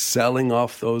away, selling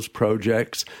off those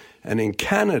projects. And in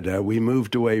Canada, we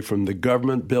moved away from the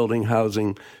government building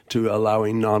housing to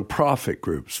allowing nonprofit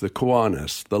groups, the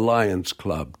Kiwanis, the Lions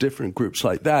Club, different groups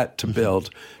like that to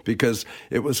build because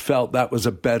it was felt that was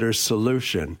a better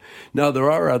solution. Now,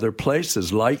 there are other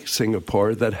places like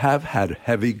Singapore that have had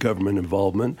heavy government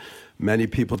involvement. Many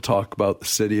people talk about the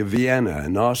city of Vienna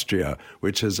in Austria,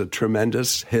 which has a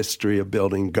tremendous history of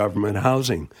building government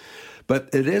housing. But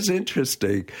it is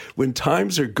interesting. When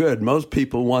times are good, most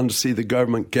people want to see the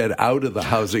government get out of the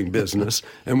housing business.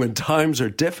 And when times are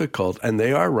difficult, and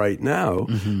they are right now,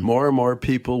 more and more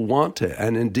people want it.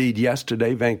 And indeed,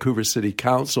 yesterday, Vancouver City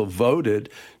Council voted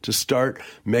to start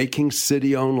making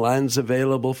city-owned lands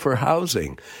available for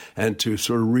housing and to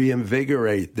sort of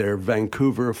reinvigorate their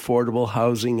Vancouver Affordable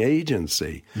Housing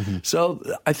Agency. So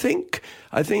I think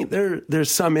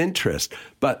there's some interest.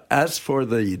 But as for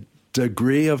the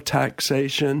degree of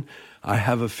taxation, I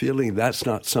have a feeling that's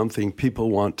not something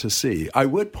people want to see. I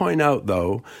would point out,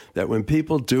 though, that when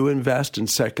people do invest in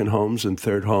second homes and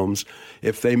third homes,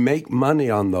 if they make money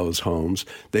on those homes,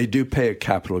 they do pay a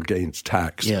capital gains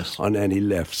tax on any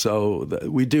lift. So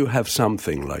we do have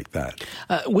something like that.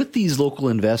 With these local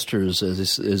investors,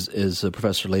 as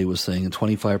Professor Lay was saying, a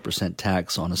 25%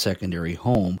 tax on a secondary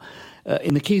home,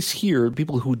 in the case here,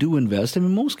 people who do invest,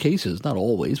 in most cases, not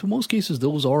always, but most cases,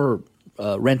 those are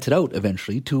rented out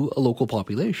eventually to a local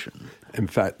population. In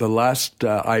fact, the last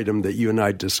item that you and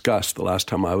I discussed the last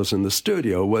time I was in the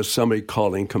studio was somebody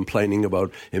complaining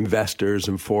about investors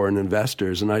and foreign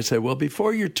investors. And I said, well,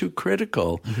 before you're too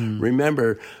critical,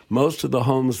 remember, most of the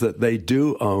homes that they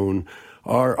do own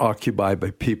are occupied by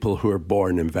people who are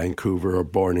born in Vancouver or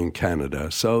born in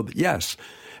Canada. So, yes.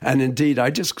 And indeed,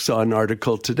 I just saw an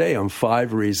article today on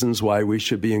 5 reasons why we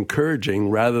should be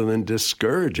encouraging rather than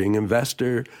discouraging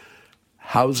investor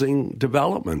housing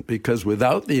development, because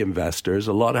without the investors,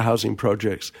 a lot of housing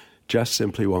projects just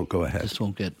simply won't go ahead. Just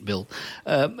won't get built.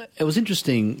 It was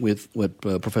interesting with what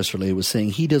Professor Lay was saying.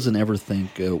 He doesn't ever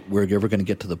think we're ever going to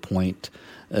get to the point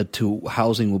to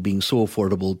housing being so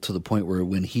affordable to the point where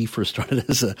when he first started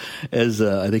as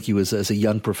I think he was as a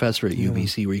young professor at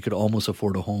UBC, where he could almost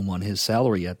afford a home on his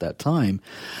salary at that time.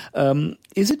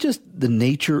 Is it just the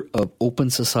nature of open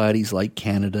societies like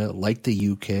Canada, like the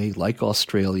UK, like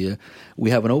Australia? We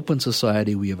have an open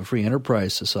society, we have a free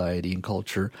enterprise society and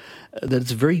culture, that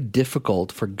it's very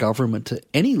difficult for government, to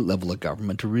any level of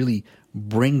government, to really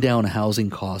bring down housing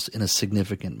costs in a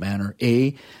significant manner.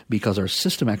 A, because our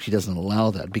system actually doesn't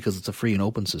allow that, because it's a free and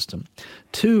open system.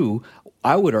 2,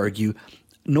 I would argue,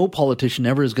 no politician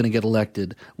ever is going to get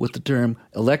elected with the term,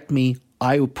 elect me,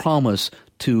 I promise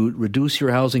to reduce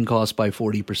your housing costs by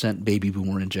 40%, baby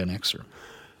boomer and Gen Xer.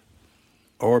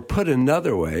 Or put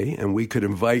another way, and we could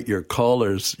invite your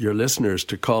callers, your listeners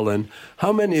to call in,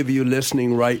 how many of you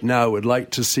listening right now would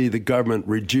like to see the government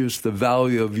reduce the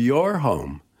value of your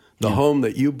home? The home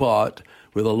that you bought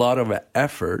with a lot of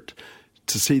effort,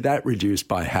 to see that reduced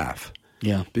by half.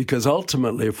 Yeah. Because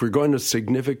ultimately, if we're going to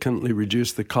significantly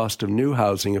reduce the cost of new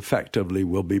housing, effectively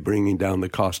we'll be bringing down the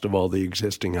cost of all the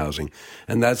existing housing.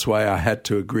 And that's why I had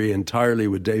to agree entirely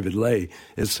with David Lay.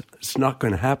 It's not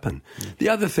going to happen. The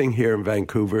other thing here in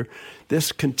Vancouver,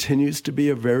 this continues to be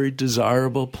a very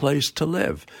desirable place to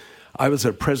live. I was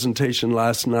at a presentation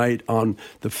last night on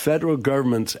the federal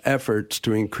government's efforts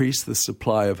to increase the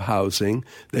supply of housing.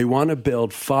 They want to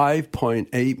build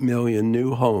 5.8 million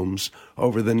new homes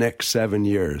over the next 7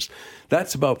 years.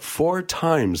 That's about 4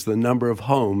 times the number of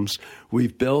homes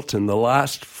we've built in the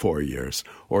last 4 years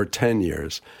or 10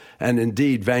 years. And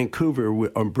indeed, Vancouver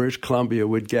or British Columbia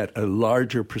would get a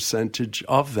larger percentage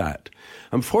of that.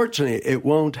 Unfortunately, it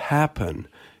won't happen.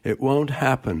 It won't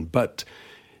happen. But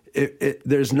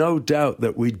there's no doubt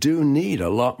that we do need a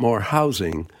lot more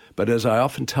housing. But as I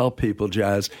often tell people,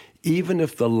 Jazz, even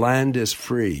if the land is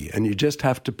free and you just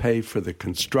have to pay for the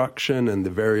construction and the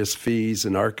various fees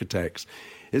and architects,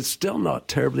 it's still not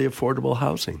terribly affordable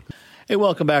housing. Hey,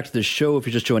 welcome back to the show. If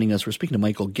you're just joining us, we're speaking to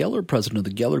Michael Geller, president of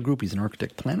the Geller Group. He's an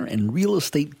architect, planner, and real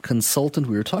estate consultant.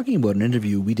 We were talking about an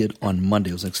interview we did on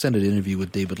Monday. It was an extended interview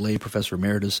with David Lay, professor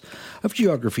emeritus of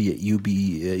geography at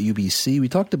UBC. We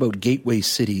talked about gateway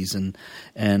cities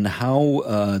and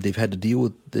how they've had to deal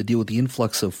with the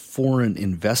influx of foreign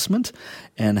investment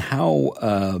and how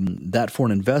that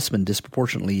foreign investment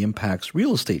disproportionately impacts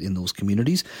real estate in those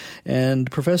communities. And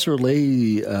Professor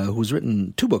Lay, who's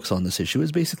written 2 books on this issue,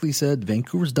 has basically said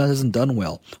Vancouver hasn't done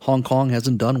well. Hong Kong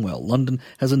hasn't done well. London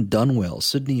hasn't done well.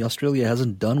 Sydney, Australia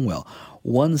hasn't done well.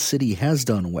 One city has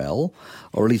done well,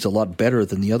 or at least a lot better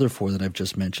than the other 4 that I've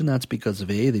just mentioned. That's because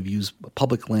of A, they've used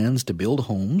public lands to build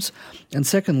homes. And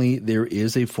secondly, there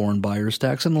is a foreign buyer's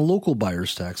tax and a local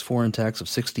buyer's tax, foreign tax of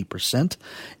 60%.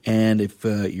 And if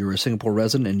you're a Singapore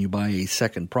resident and you buy a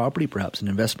second property, perhaps an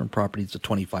investment property, it's a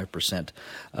 25%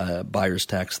 buyer's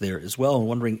tax there as well. I'm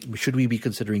wondering, should we be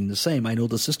considering the same? I know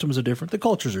the systems are different, the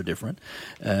cultures are different,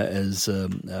 as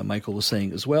Michael was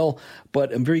saying as well.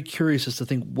 But I'm very curious as to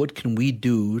think, what can we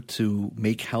do to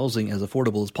make housing as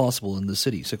affordable as possible in the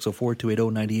city?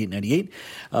 604-280-9898.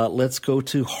 Let's go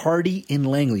to Hardy in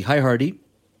Langley. Hi, Hardy.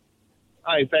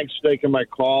 Hi, thanks for taking my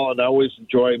call, and I always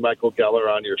enjoy Michael Geller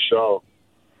on your show.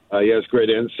 He has great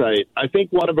insight. I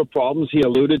think one of the problems he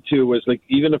alluded to was, like,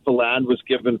 even if the land was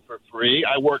given for free,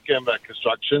 I work in the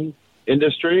construction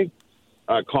industry,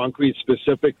 concrete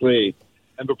specifically,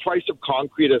 and the price of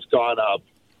concrete has gone up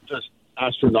just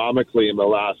astronomically in the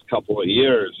last couple of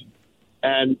years.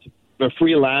 And the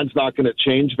free land's not going to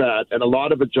change that. And a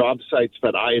lot of the job sites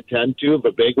that I attend to,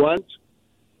 the big ones,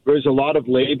 there's a lot of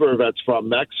labor that's from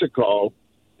Mexico.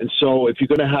 And so if you're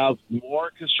going to have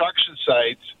more construction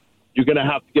sites, you're going to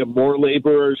have to get more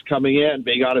laborers coming in.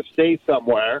 They got to stay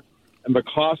somewhere, and the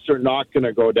costs are not going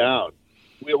to go down.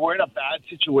 We're in a bad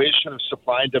situation of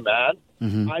supply and demand.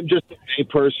 Mm-hmm. I'm just a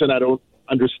person. I don't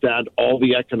understand all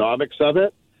the economics of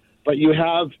it. But you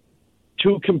have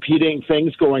 2 competing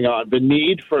things going on: the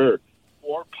need for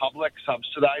more public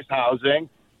subsidized housing,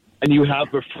 and you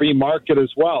have the free market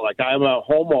as well. Like, I'm a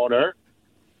homeowner.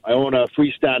 I own a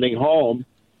freestanding home.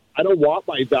 I don't want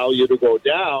my value to go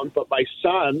down, but my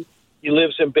son, he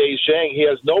lives in Beijing. He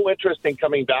has no interest in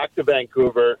coming back to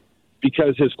Vancouver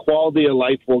because his quality of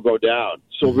life will go down.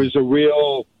 So there's a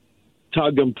real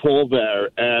tug and pull there,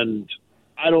 and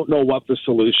I don't know what the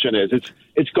solution is.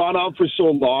 It's gone on for so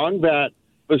long that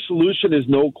the solution is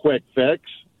no quick fix.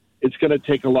 It's going to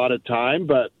take a lot of time,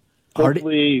 but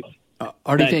hopefully...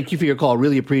 Artie, thank you for your call.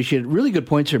 Really appreciate it. Really good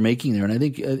points you're making there, and I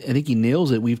think he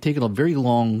nails it. We've taken a very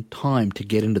long time to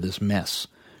get into this mess,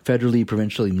 federally,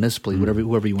 provincially, municipally,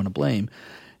 whoever you want to blame.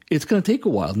 It's going to take a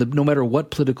while. No matter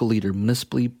what political leader,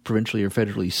 municipally, provincially, or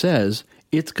federally says,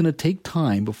 it's going to take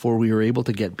time before we are able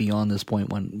to get beyond this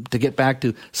point, to get back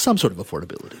to some sort of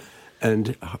affordability.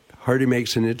 And Hardy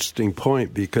makes an interesting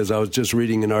point, because I was just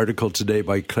reading an article today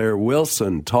by Claire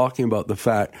Wilson talking about the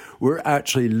fact we're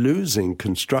actually losing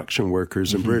construction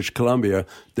workers in British Columbia.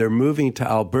 They're moving to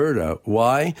Alberta.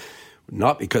 Why?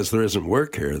 Not because there isn't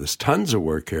work here. There's tons of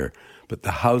work here. But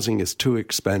the housing is too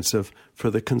expensive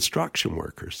for the construction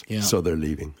workers. Yeah. So they're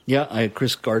leaving. Yeah,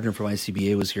 Chris Gardner from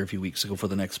ICBA was here a few weeks ago for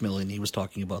the Next Mill, and he was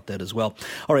talking about that as well.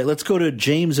 All right, let's go to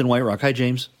James in White Rock. Hi,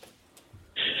 James.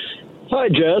 Hi,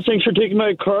 Jazz. Thanks for taking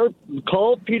my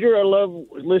call. Peter, I love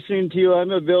listening to you. I'm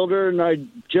a builder, and I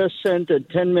just sent a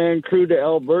 10-man crew to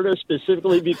Alberta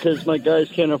specifically because my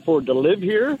guys can't afford to live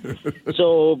here.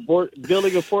 So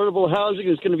building affordable housing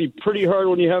is going to be pretty hard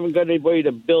when you haven't got anybody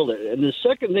to build it. And the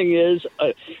second thing is,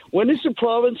 when is the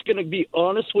province going to be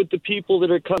honest with the people that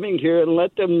are coming here and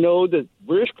let them know that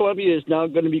British Columbia is now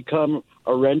going to become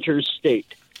a renter's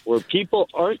state? where people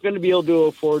aren't going to be able to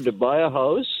afford to buy a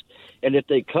house. And if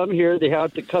they come here, they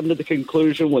have to come to the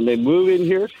conclusion when they move in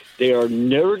here, they are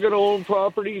never going to own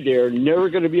property. They are never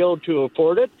going to be able to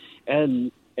afford it.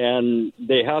 And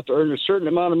they have to earn a certain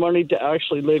amount of money to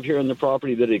actually live here in the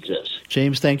property that exists.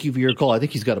 James, thank you for your call. I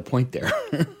think he's got a point there.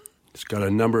 It's got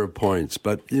a number of points,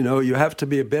 but, you have to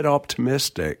be a bit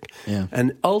optimistic. Yeah.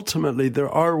 And ultimately, there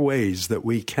are ways that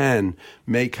we can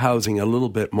make housing a little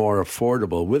bit more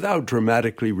affordable without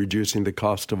dramatically reducing the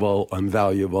cost of all and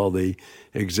value of all the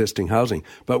existing housing.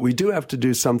 But we do have to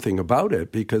do something about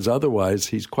it, because otherwise,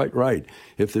 he's quite right.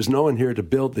 If there's no one here to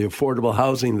build the affordable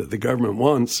housing that the government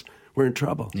wants, we're in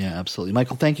trouble. Yeah, absolutely.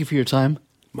 Michael, thank you for your time.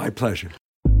 My pleasure.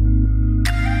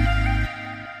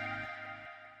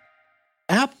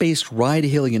 App-based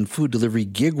ride-hailing and food delivery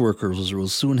gig workers will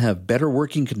soon have better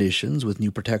working conditions with new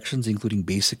protections, including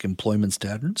basic employment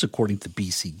standards, according to the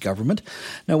BC government.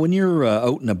 Now, when you're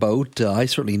out and about, I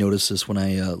certainly notice this when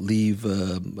I leave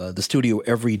the studio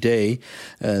every day,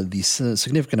 the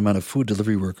significant amount of food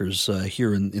delivery workers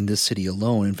here in this city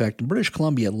alone. In fact, in British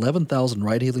Columbia, 11,000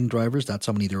 ride-hailing drivers, that's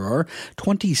how many there are,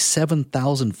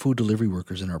 27,000 food delivery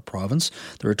workers in our province.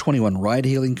 There are 21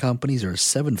 ride-hailing companies. There are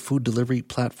 7 food delivery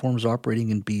platforms operating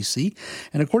in BC.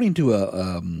 And according to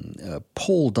a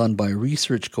poll done by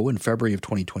Research Co. in February of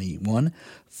 2021,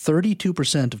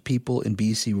 32% of people in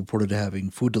BC reported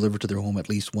having food delivered to their home at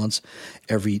least once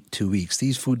every 2 weeks.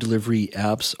 These food delivery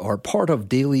apps are part of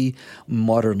daily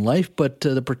modern life, but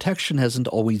the protection hasn't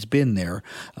always been there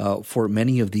for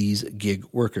many of these gig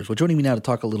workers. Well, joining me now to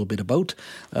talk a little bit about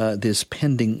this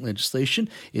pending legislation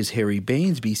is Harry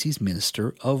Bains, BC's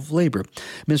Minister of Labour.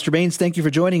 Minister Bains, thank you for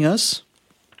joining us.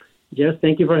 Yes,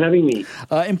 thank you for having me.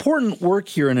 Important work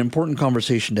here, an important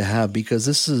conversation to have, because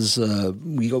this is,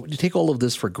 we take all of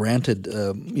this for granted.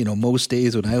 Most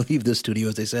days when I leave this studio,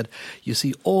 as I said, you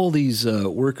see all these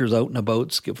workers out and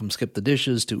about, from Skip the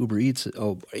Dishes to Uber Eats,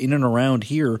 in and around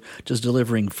here, just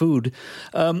delivering food.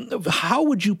 How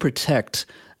would you protect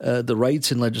the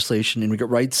rights in legislation,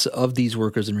 rights of these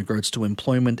workers in regards to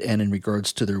employment and in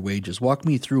regards to their wages? Walk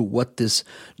me through what the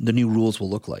new rules will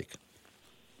look like.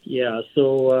 Yeah,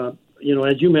 so,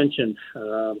 as you mentioned,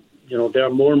 there are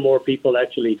more and more people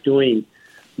actually doing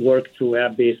work through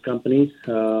app-based companies,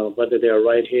 whether they are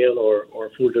ride-hail or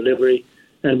food delivery.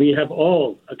 And we have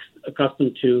all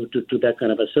accustomed to that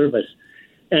kind of a service.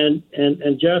 And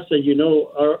just so you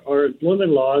know, our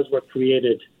employment laws were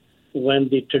created when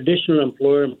the traditional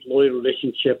employer-employee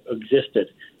relationship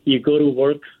existed. You go to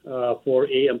work for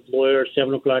a employer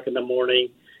 7 o'clock in the morning.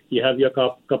 You have your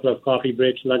couple of coffee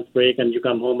breaks, lunch break, and you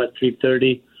come home at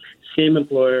 3:30. Same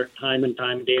employer, time and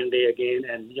time, day and day again,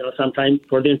 and sometimes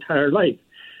for the entire life.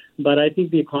 But I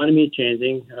think the economy is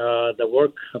changing, the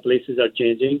workplaces are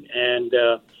changing, and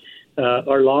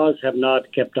our laws have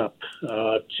not kept up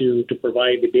to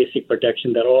provide the basic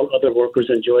protection that all other workers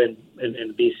enjoy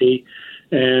in BC.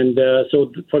 And so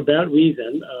for that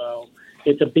reason,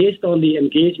 it's based on the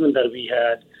engagement that we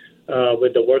had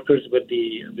with the workers, with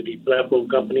the platform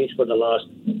companies for the last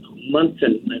months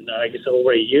and I guess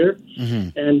over a year. Mm-hmm.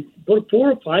 And 4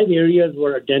 or 5 areas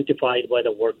were identified by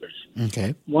the workers.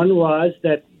 Okay. One was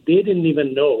that they didn't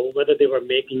even know whether they were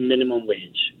making minimum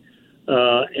wage.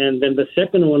 And then the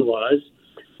second one was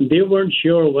they weren't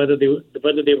sure whether they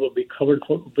will be covered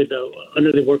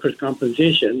under the workers'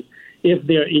 compensation if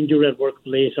they are injured at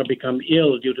workplace or become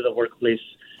ill due to the workplace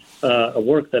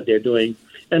work that they're doing.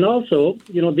 And also,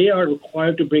 they are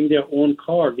required to bring their own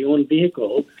car, their own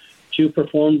vehicle, to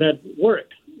perform that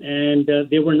work. And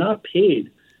they were not paid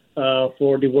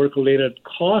for the work-related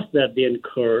costs that they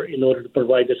incur in order to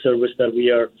provide the service that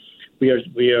we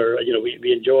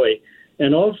enjoy.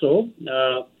 And also,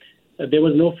 there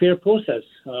was no fair process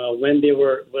when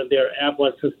their app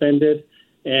was suspended,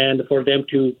 and for them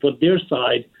to put their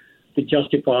side to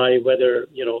justify whether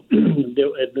their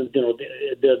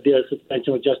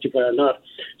suspension was justified or not.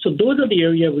 So those are the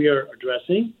areas we are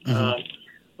addressing.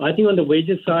 Mm-hmm. I think on the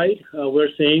wages side,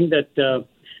 we're saying that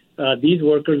these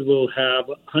workers will have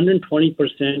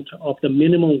 120% of the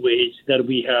minimum wage that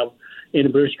we have in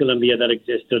British Columbia that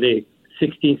exists today,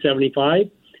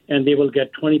 $16.75, and they will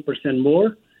get 20%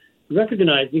 more,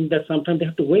 recognizing that sometimes they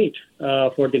have to wait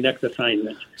for the next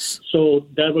assignment. So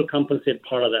that will compensate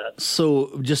part of that.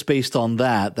 So just based on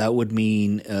that would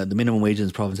mean the minimum wage in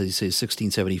this province, as you say, is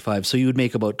 $16.75. So you would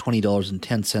make about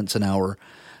 $20.10 an hour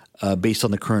based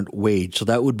on the current wage. So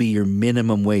that would be your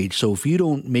minimum wage. So if you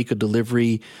don't make a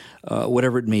delivery,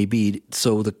 whatever it may be,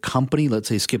 so the company, let's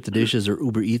say Skip the Dishes or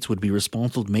Uber Eats, would be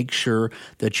responsible to make sure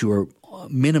that you are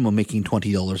minimum making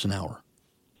 $20 an hour.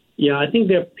 Yeah, I think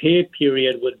their pay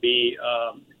period would be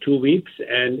 2 weeks,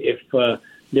 and if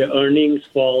their earnings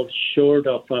fall short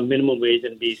of minimum wage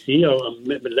in BC or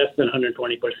less than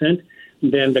 120%,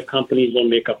 then the companies will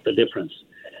make up the difference.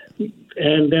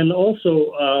 And then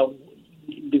also,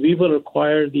 we will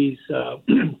require these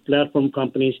platform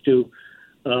companies to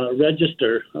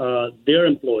register their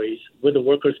employees with the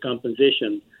workers'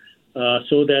 compensation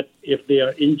so that if they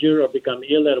are injured or become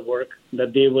ill at work,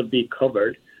 that they would be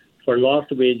covered for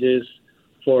lost wages,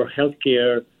 for health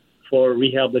care, for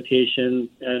rehabilitation,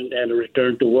 and a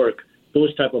return to work,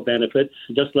 those type of benefits,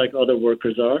 just like other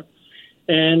workers are.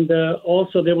 And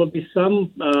also there will be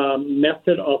some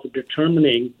method of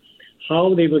determining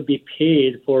how they would be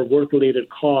paid for work-related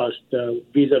costs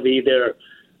vis-a-vis their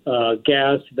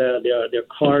gas, their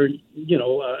car,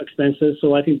 expenses.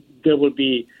 So I think there will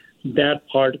be that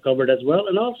part covered as well.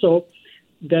 And also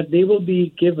that they will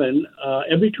be given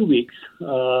every 2 weeks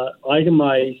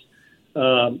itemized,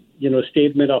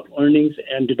 statement of earnings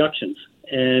and deductions.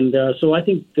 And so I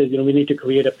think that, we need to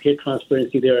create a pay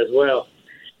transparency there as well.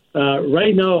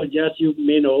 Right now, as you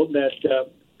may know, that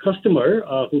customer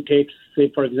who takes, say,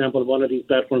 for example, one of these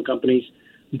platform companies,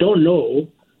 don't know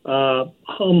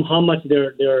how much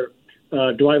their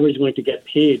driver is going to get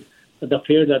paid, the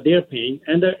fare that they're paying,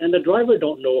 and the driver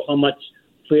don't know how much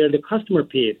fare the customer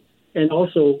paid, and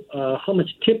also how much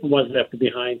tip was left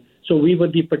behind. So we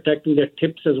would be protecting their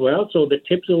tips as well. So the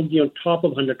tips will be on top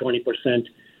of 120%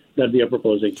 that we are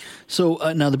proposing. So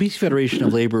now the BC Federation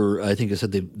of Labour, I think I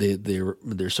said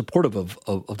they're supportive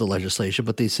of the legislation,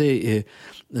 but they say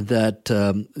that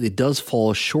it does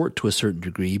fall short to a certain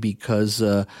degree because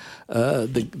the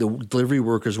delivery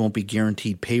workers won't be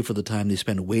guaranteed pay for the time they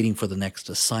spend waiting for the next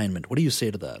assignment. What do you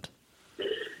say to that?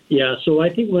 Yeah, so I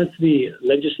think once the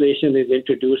legislation is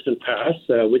introduced and passed,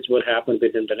 which will happen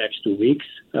within the next 2 weeks,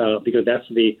 because that's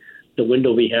the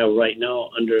window we have right now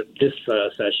under this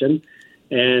session.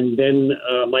 And then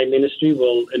my ministry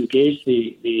will engage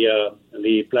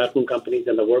the platform companies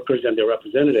and the workers and their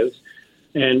representatives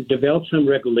and develop some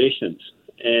regulations.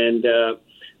 And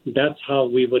that's how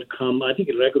we would come. I think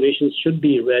the regulations should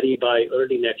be ready by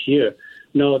early next year.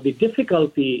 Now, the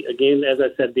difficulty, again, as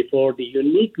I said before, the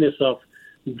uniqueness of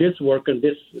this work and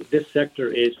this sector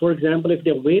is, for example, if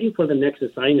they're waiting for the next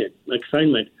assignment,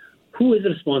 who is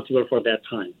responsible for that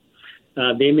time?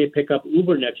 They may pick up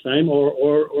Uber next time or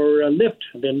Lyft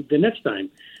then the next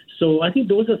time. So I think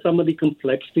those are some of the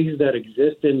complexities that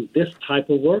exist in this type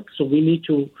of work. So we need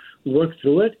to work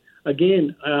through it.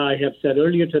 Again, I have said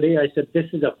earlier today, I said this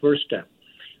is a first step.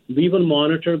 We will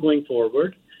monitor going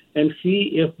forward and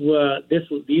see if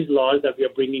these laws that we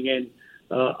are bringing in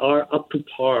are up to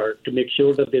par to make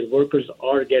sure that these workers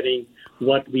are getting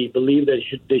what we believe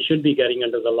they should be getting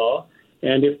under the law.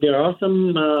 And if there are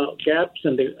some gaps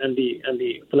and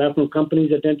the platform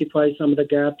companies identify some of the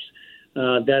gaps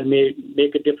that may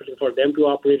make it difficult for them to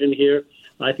operate in here,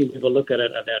 I think we will look at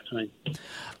it at that time.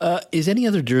 Is any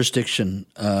other jurisdiction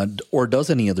or does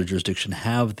any other jurisdiction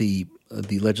have the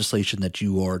legislation that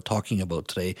you are talking about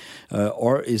today?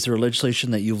 Or is there a legislation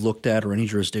that you've looked at or any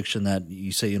jurisdiction that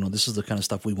you say, this is the kind of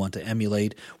stuff we want to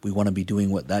emulate, we want to be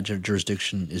doing what that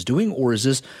jurisdiction is doing? Or is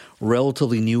this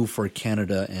relatively new for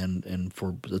Canada and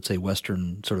for, let's say,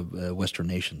 Western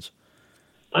nations?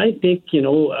 I think,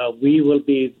 we will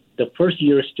be the first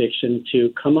jurisdiction to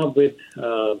come up with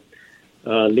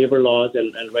labor laws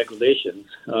and regulations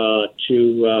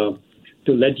to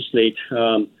legislate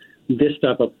this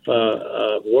type of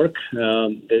work,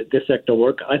 this sector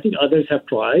work. I think others have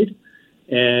tried.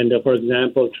 And, for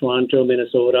example, Toronto,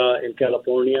 Minnesota, and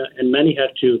California, and many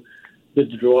had to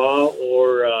withdraw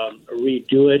or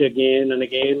redo it again and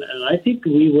again. And I think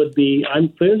I'm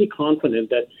fairly confident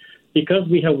that because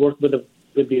we have worked with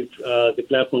the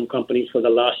platform companies for the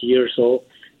last year or so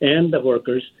and the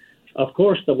workers, of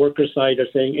course, the worker side are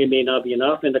saying it may not be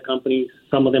enough, and the companies,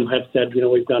 some of them have said,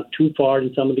 we've gone too far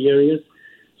in some of the areas.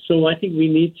 So I think we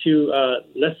need to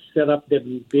let's set up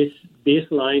the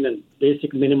baseline and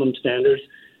basic minimum standards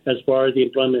as far as the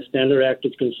Employment Standard Act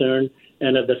is concerned,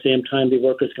 and at the same time the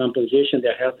workers' compensation,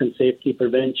 their health and safety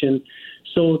prevention.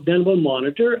 So then we'll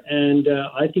monitor, and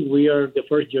I think we are the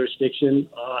first jurisdiction,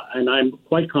 and I'm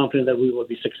quite confident that we will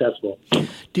be successful.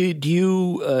 Do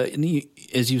you,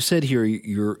 as you said here,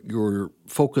 your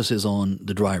focus is on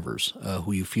the drivers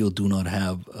who you feel do not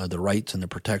have the rights and the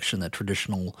protection that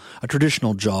a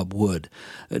traditional job would.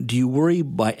 Do you worry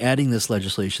by adding this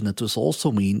legislation that this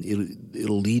also mean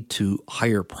it'll lead to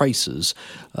higher prices?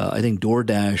 I think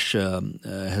DoorDash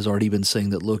has already been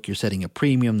saying that, look, you're setting a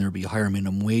premium, there'll be a higher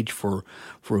minimum wage for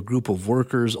a group of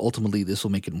workers. Ultimately, this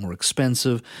will make it more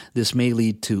expensive. This may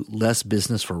lead to less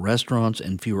business for restaurants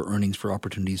and fewer earnings for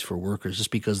opportunities for workers,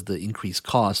 just because of the increased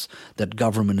costs that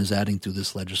government is adding through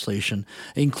this legislation,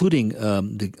 including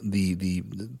the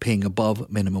paying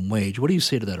above minimum wage. What do you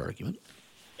say to that argument?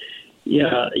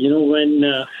 Yeah,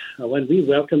 when we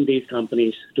welcome these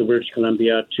companies to British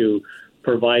Columbia to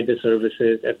provide the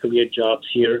services and create jobs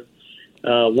here,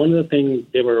 one of the things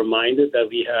they were reminded that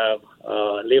we have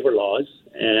labor laws,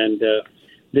 and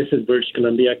this is British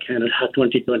Columbia, Canada,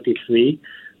 2023,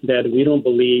 that we don't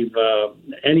believe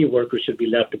any worker should be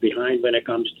left behind when it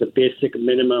comes to basic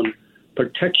minimum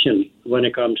protection, when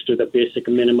it comes to the basic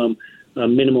minimum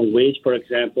wage, for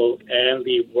example, and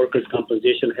the workers'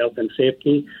 compensation, health and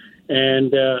safety.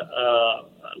 And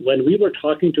when we were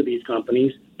talking to these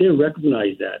companies, they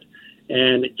recognized that.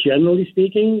 And generally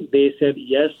speaking, they said,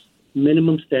 yes,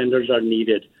 minimum standards are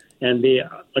needed. And they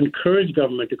encourage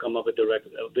government to come up with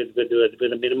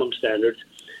the minimum standards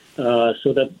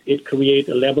so that it creates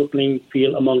a level playing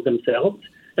field among themselves.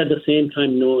 At the same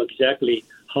time, know exactly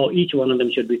how each one of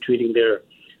them should be treating their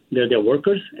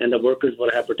workers, and the workers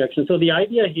will have protection. So the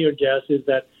idea here, Jess, is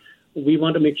that we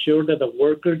want to make sure that the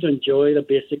workers enjoy the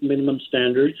basic minimum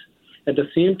standards. At the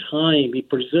same time, we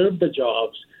preserve the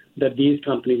jobs that these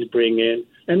companies bring in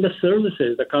and the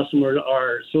services the customers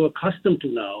are so accustomed to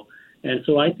now. And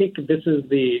so I think these are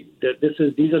the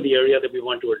areas that we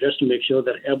want to address to make sure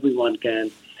that everyone can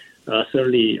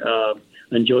certainly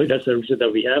enjoy the services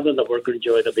that we have and the workers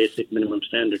enjoy the basic minimum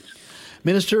standards.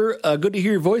 Minister, good to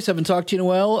hear your voice. Haven't talked to you in a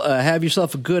while. Have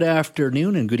yourself a good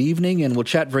afternoon and good evening, and we'll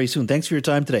chat very soon. Thanks for your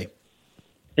time today.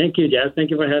 Thank you, Jazz. Thank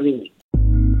you for having me.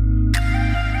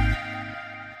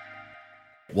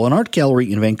 Well, an art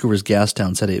gallery in Vancouver's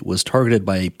Gastown said it was targeted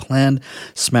by a planned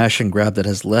smash and grab that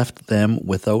has left them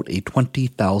without a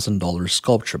 $20,000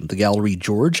 sculpture. The Gallery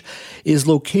George is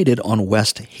located on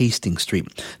West Hastings Street.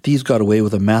 Thieves got away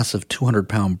with a massive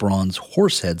 200-pound bronze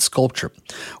horsehead sculpture.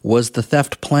 Was the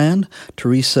theft planned?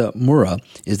 Teresa Mura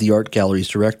is the art gallery's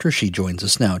director. She joins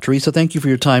us now. Teresa, thank you for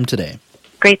your time today.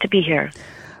 Great to be here.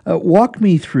 Walk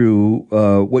me through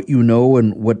what you know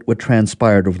and what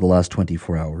transpired over the last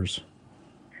 24 hours.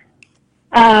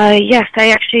 Yes, I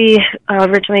actually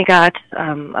originally got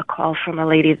a call from a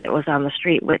lady that was on the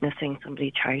street witnessing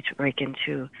somebody try to break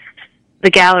into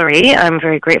the gallery. I'm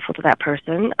very grateful to that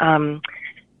person.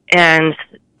 And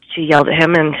she yelled at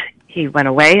him, and he went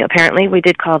away, apparently. We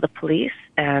did call the police,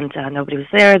 and nobody was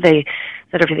there. They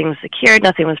said everything was secured,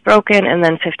 nothing was broken, and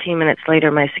then 15 minutes later,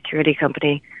 my security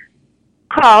company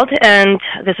called, and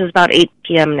this is about 8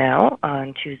 p.m. now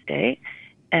on Tuesday,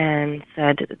 and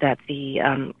said that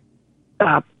the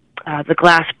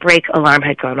glass break alarm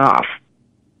had gone off.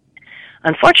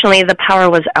 Unfortunately, the power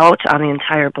was out on the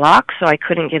entire block, so I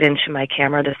couldn't get into my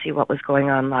camera to see what was going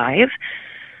on live.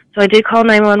 So I did call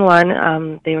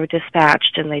 911. They were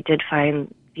dispatched, and they did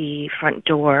find the front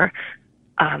door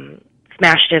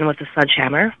smashed in with a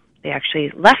sledgehammer. They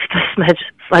actually left the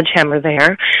sledgehammer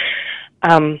there,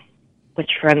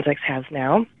 which forensics has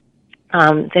now.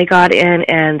 They got in,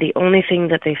 and the only thing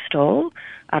that they stole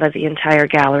out of the entire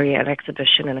gallery and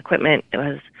exhibition and equipment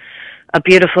was a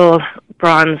beautiful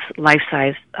bronze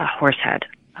life-size horse head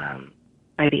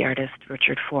by the artist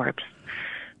Richard Forbes,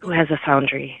 who has a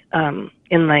foundry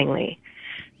in Langley.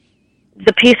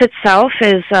 The piece itself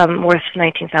is worth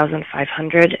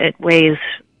 $19,500. It weighs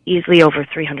easily over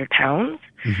 300 pounds.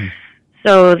 Mm-hmm.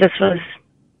 So this was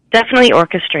definitely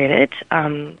orchestrated.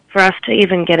 For us to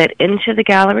even get it into the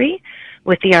gallery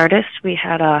with the artist, we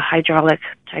had a hydraulic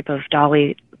type of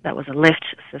dolly that was a lift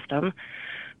system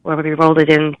where we rolled it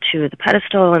into the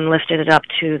pedestal and lifted it up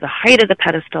to the height of the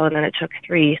pedestal, and then it took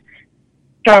 3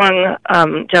 strong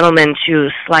gentlemen to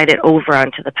slide it over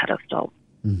onto the pedestal.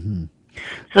 Mm-hmm.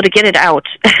 So to get it out,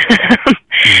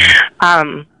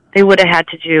 they would have had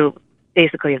to do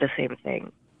basically the same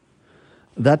thing.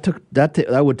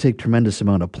 That would take tremendous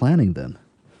amount of planning then.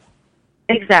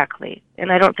 Exactly.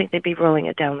 And I don't think they'd be rolling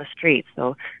it down the street.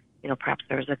 So, perhaps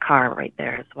there's a car right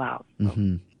there as well. So.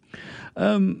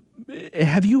 Mm-hmm.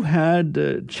 Have you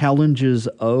had challenges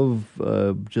of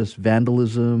just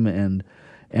vandalism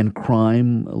and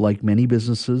crime like many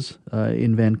businesses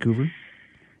in Vancouver?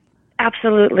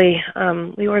 Absolutely.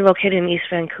 We were located in East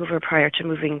Vancouver prior to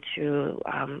moving to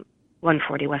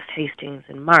 140 West Hastings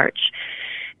in March.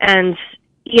 And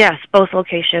yes, both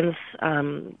locations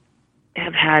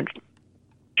have had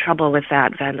trouble with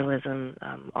that, vandalism,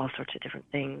 all sorts of different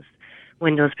things,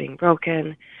 windows being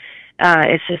broken.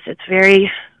 It's very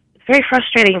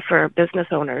frustrating for business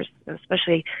owners,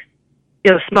 especially,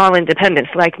 small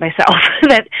independents like myself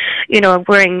that,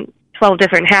 wearing 12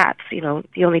 different hats,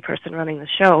 the only person running the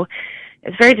show.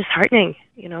 It's very disheartening,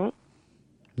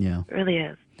 Yeah. It really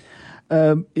is.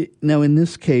 Now, in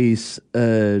this case,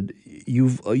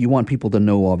 you want people to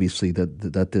know, obviously,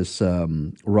 that this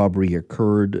robbery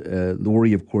occurred. The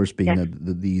worry, of course, being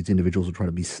that these individuals will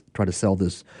try to sell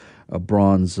this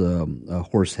bronze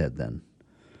horse head. Then,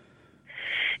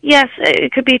 yes,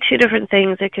 it could be two different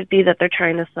things. It could be that they're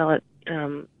trying to sell it,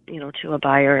 to a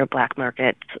buyer, a black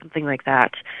market, something like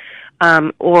that.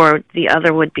 Or the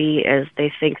other would be is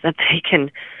they think that they can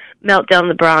melt down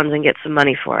the bronze and get some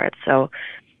money for it. So.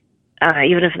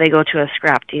 Even if they go to a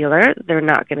scrap dealer, they're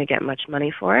not going to get much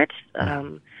money for it.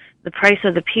 The price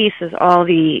of the piece is all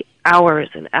the hours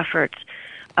and effort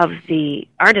of the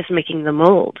artist making the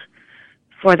mold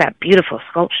for that beautiful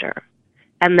sculpture.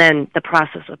 And then the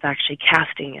process of actually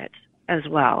casting it as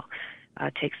well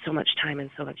takes so much time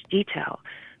and so much detail.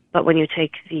 But when you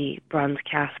take the bronze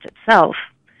cast itself,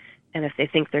 and if they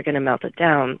think they're going to melt it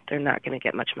down, they're not going to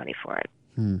get much money for it.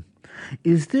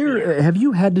 Is there? Have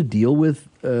you had to deal with,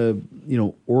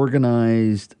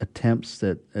 organized attempts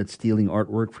at stealing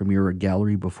artwork from your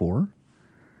gallery before?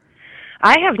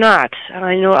 I have not.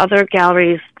 I know other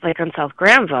galleries, like on South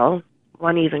Granville,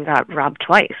 one even got robbed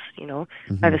twice,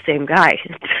 by the same guy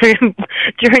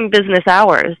during business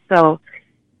hours. So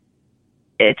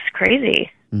it's crazy.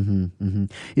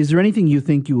 Is there anything you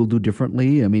think you will do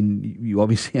differently? I mean, you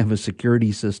obviously have a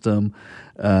security system.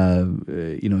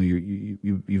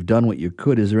 You've done what you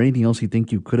could. Is there anything else you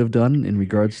think you could have done in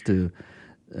regards to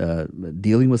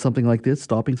dealing with something like this,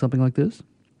 stopping something like this?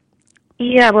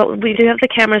 Yeah, well, we do have the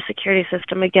camera security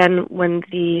system. Again, when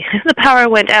the power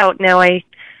went out, now I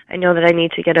know that I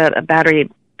need to get a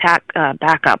battery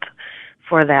backup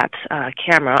for that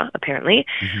camera, apparently.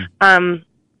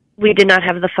 We did not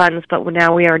have the funds, but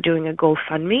now we are doing a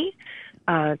GoFundMe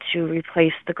to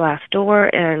replace the glass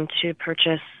door and to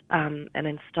purchase and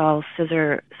install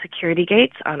scissor security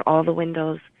gates on all the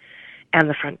windows and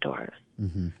the front doors.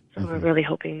 So we're really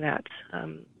hoping that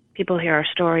people hear our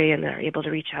story and they're able to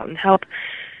reach out and help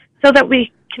so that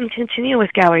we can continue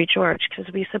with Gallery George,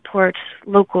 because we support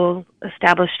local,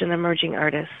 established and emerging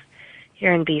artists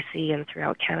here in BC and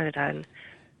throughout Canada. And,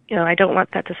 I don't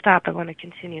want that to stop. I want to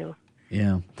continue.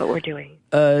 Yeah, what we're doing.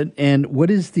 And what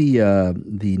is the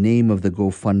name of the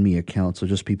GoFundMe account, so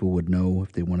just people would know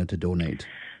if they wanted to donate?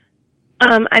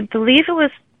 I believe it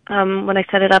was when I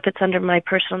set it up. It's under my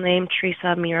personal name,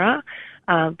 Teresa Mira,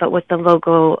 but with the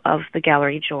logo of the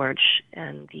Gallery George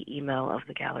and the email of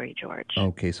the Gallery George.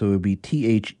 Okay, so it would be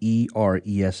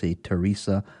THERESA,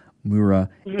 Teresa Mura,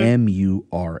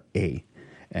 MURA.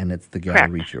 And it's the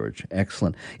Gallery George.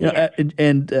 Excellent. You'd have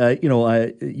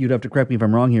to correct me if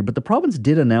I'm wrong here, but the province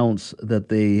did announce that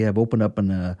they have opened up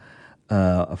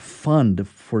a fund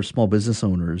for small business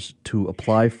owners to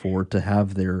apply for to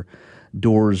have their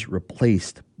doors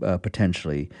replaced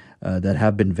potentially that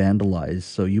have been vandalized.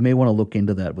 So you may want to look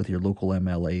into that with your local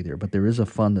MLA there. But there is a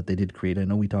fund that they did create. I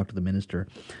know we talked to the minister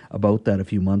about that a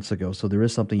few months ago. So there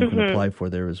is something you can apply for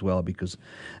there as well, because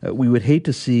we would hate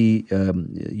to see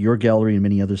your gallery and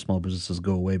many other small businesses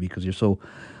go away because you're so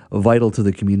vital to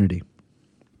the community.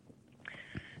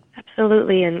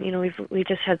 Absolutely. And, we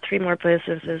just had 3 more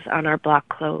businesses on our block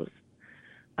close,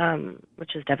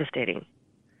 which is devastating.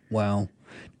 Wow.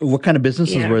 What kind of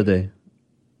businesses were they?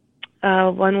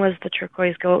 One was the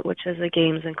Turquoise Goat, which is a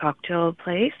games and cocktail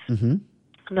place.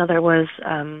 Another was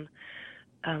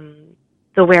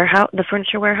the warehouse, the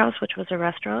furniture warehouse, which was a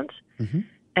restaurant.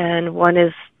 And one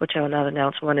is, which I will not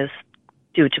announce, one is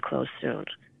due to close soon.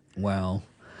 Wow.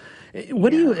 What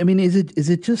do you? I mean, is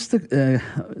it just the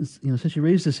since you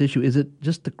raised this issue, is it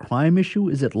just the crime issue?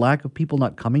 Is it lack of people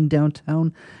not coming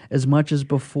downtown as much as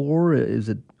before? Is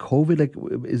it COVID? Like,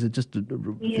 is it just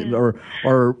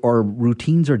or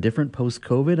routines are different post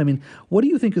COVID? I mean, what do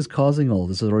you think is causing all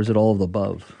this, or is it all of the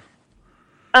above?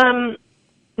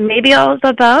 Maybe all of the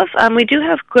above. We do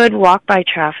have good walk by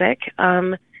traffic.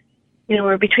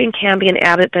 We're between Cambie and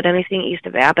Abbott, but anything east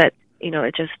of Abbott,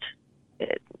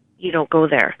 you don't go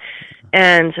there.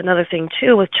 And another thing,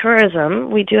 too, with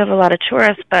tourism, we do have a lot of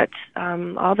tourists, but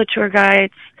all the tour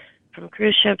guides from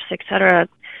cruise ships, etc.,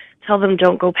 tell them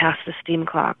don't go past the steam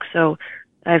clock. So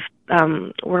I've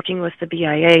working with the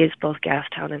BIAs, both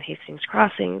Gastown and Hastings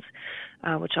Crossings,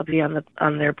 which I'll be on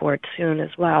their board soon as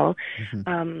well,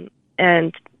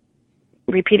 and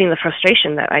repeating the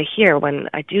frustration that I hear when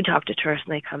I do talk to tourists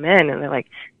and they come in and they're like,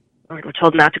 we're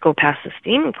told not to go past the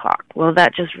steam clock. Well,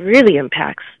 that just really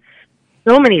impacts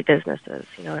so many businesses,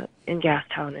 in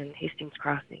Gastown and Hastings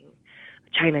Crossing,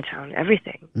 Chinatown,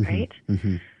 everything, right?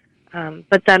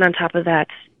 But then on top of that,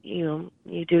 you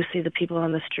do see the people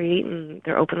on the street and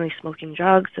they're openly smoking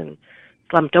drugs and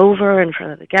slumped over in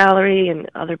front of the gallery and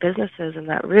other businesses, and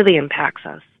that really impacts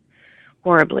us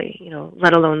horribly,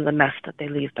 let alone the mess that they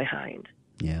leave behind.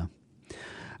 Yeah.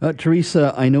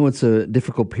 Teresa, I know it's a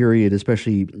difficult period,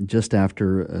 especially just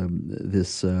after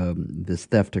this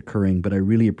theft occurring, but I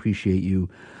really appreciate you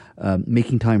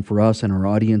making time for us and our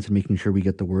audience and making sure we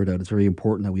get the word out. It's very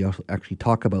important that we also actually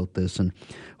talk about this, and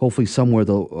hopefully somewhere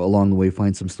along the way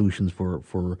find some solutions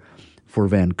for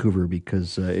Vancouver,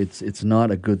 because it's not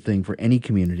a good thing for any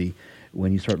community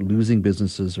when you start losing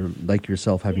businesses or, like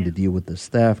yourself, having to deal with this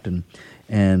theft and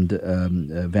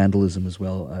vandalism as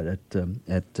well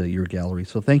at your gallery.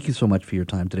 So thank you so much for your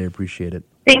time today. I appreciate it.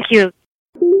 Thank you.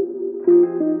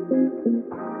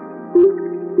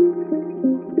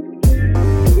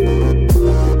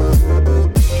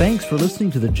 Thanks for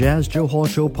listening to the Jazz Joe Hall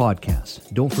Show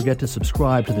podcast. Don't forget to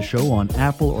subscribe to the show on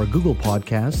Apple or Google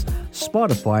Podcasts,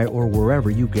 Spotify, or wherever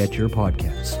you get your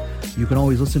podcasts. You can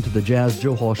always listen to the Jazz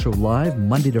Joe Hall Show live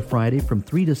Monday to Friday from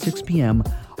 3 to 6 p.m.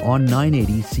 on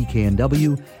 980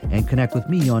 CKNW, and connect with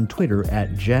me on Twitter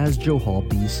at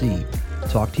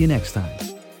JazzJoeHallBC. Talk to you next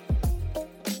time.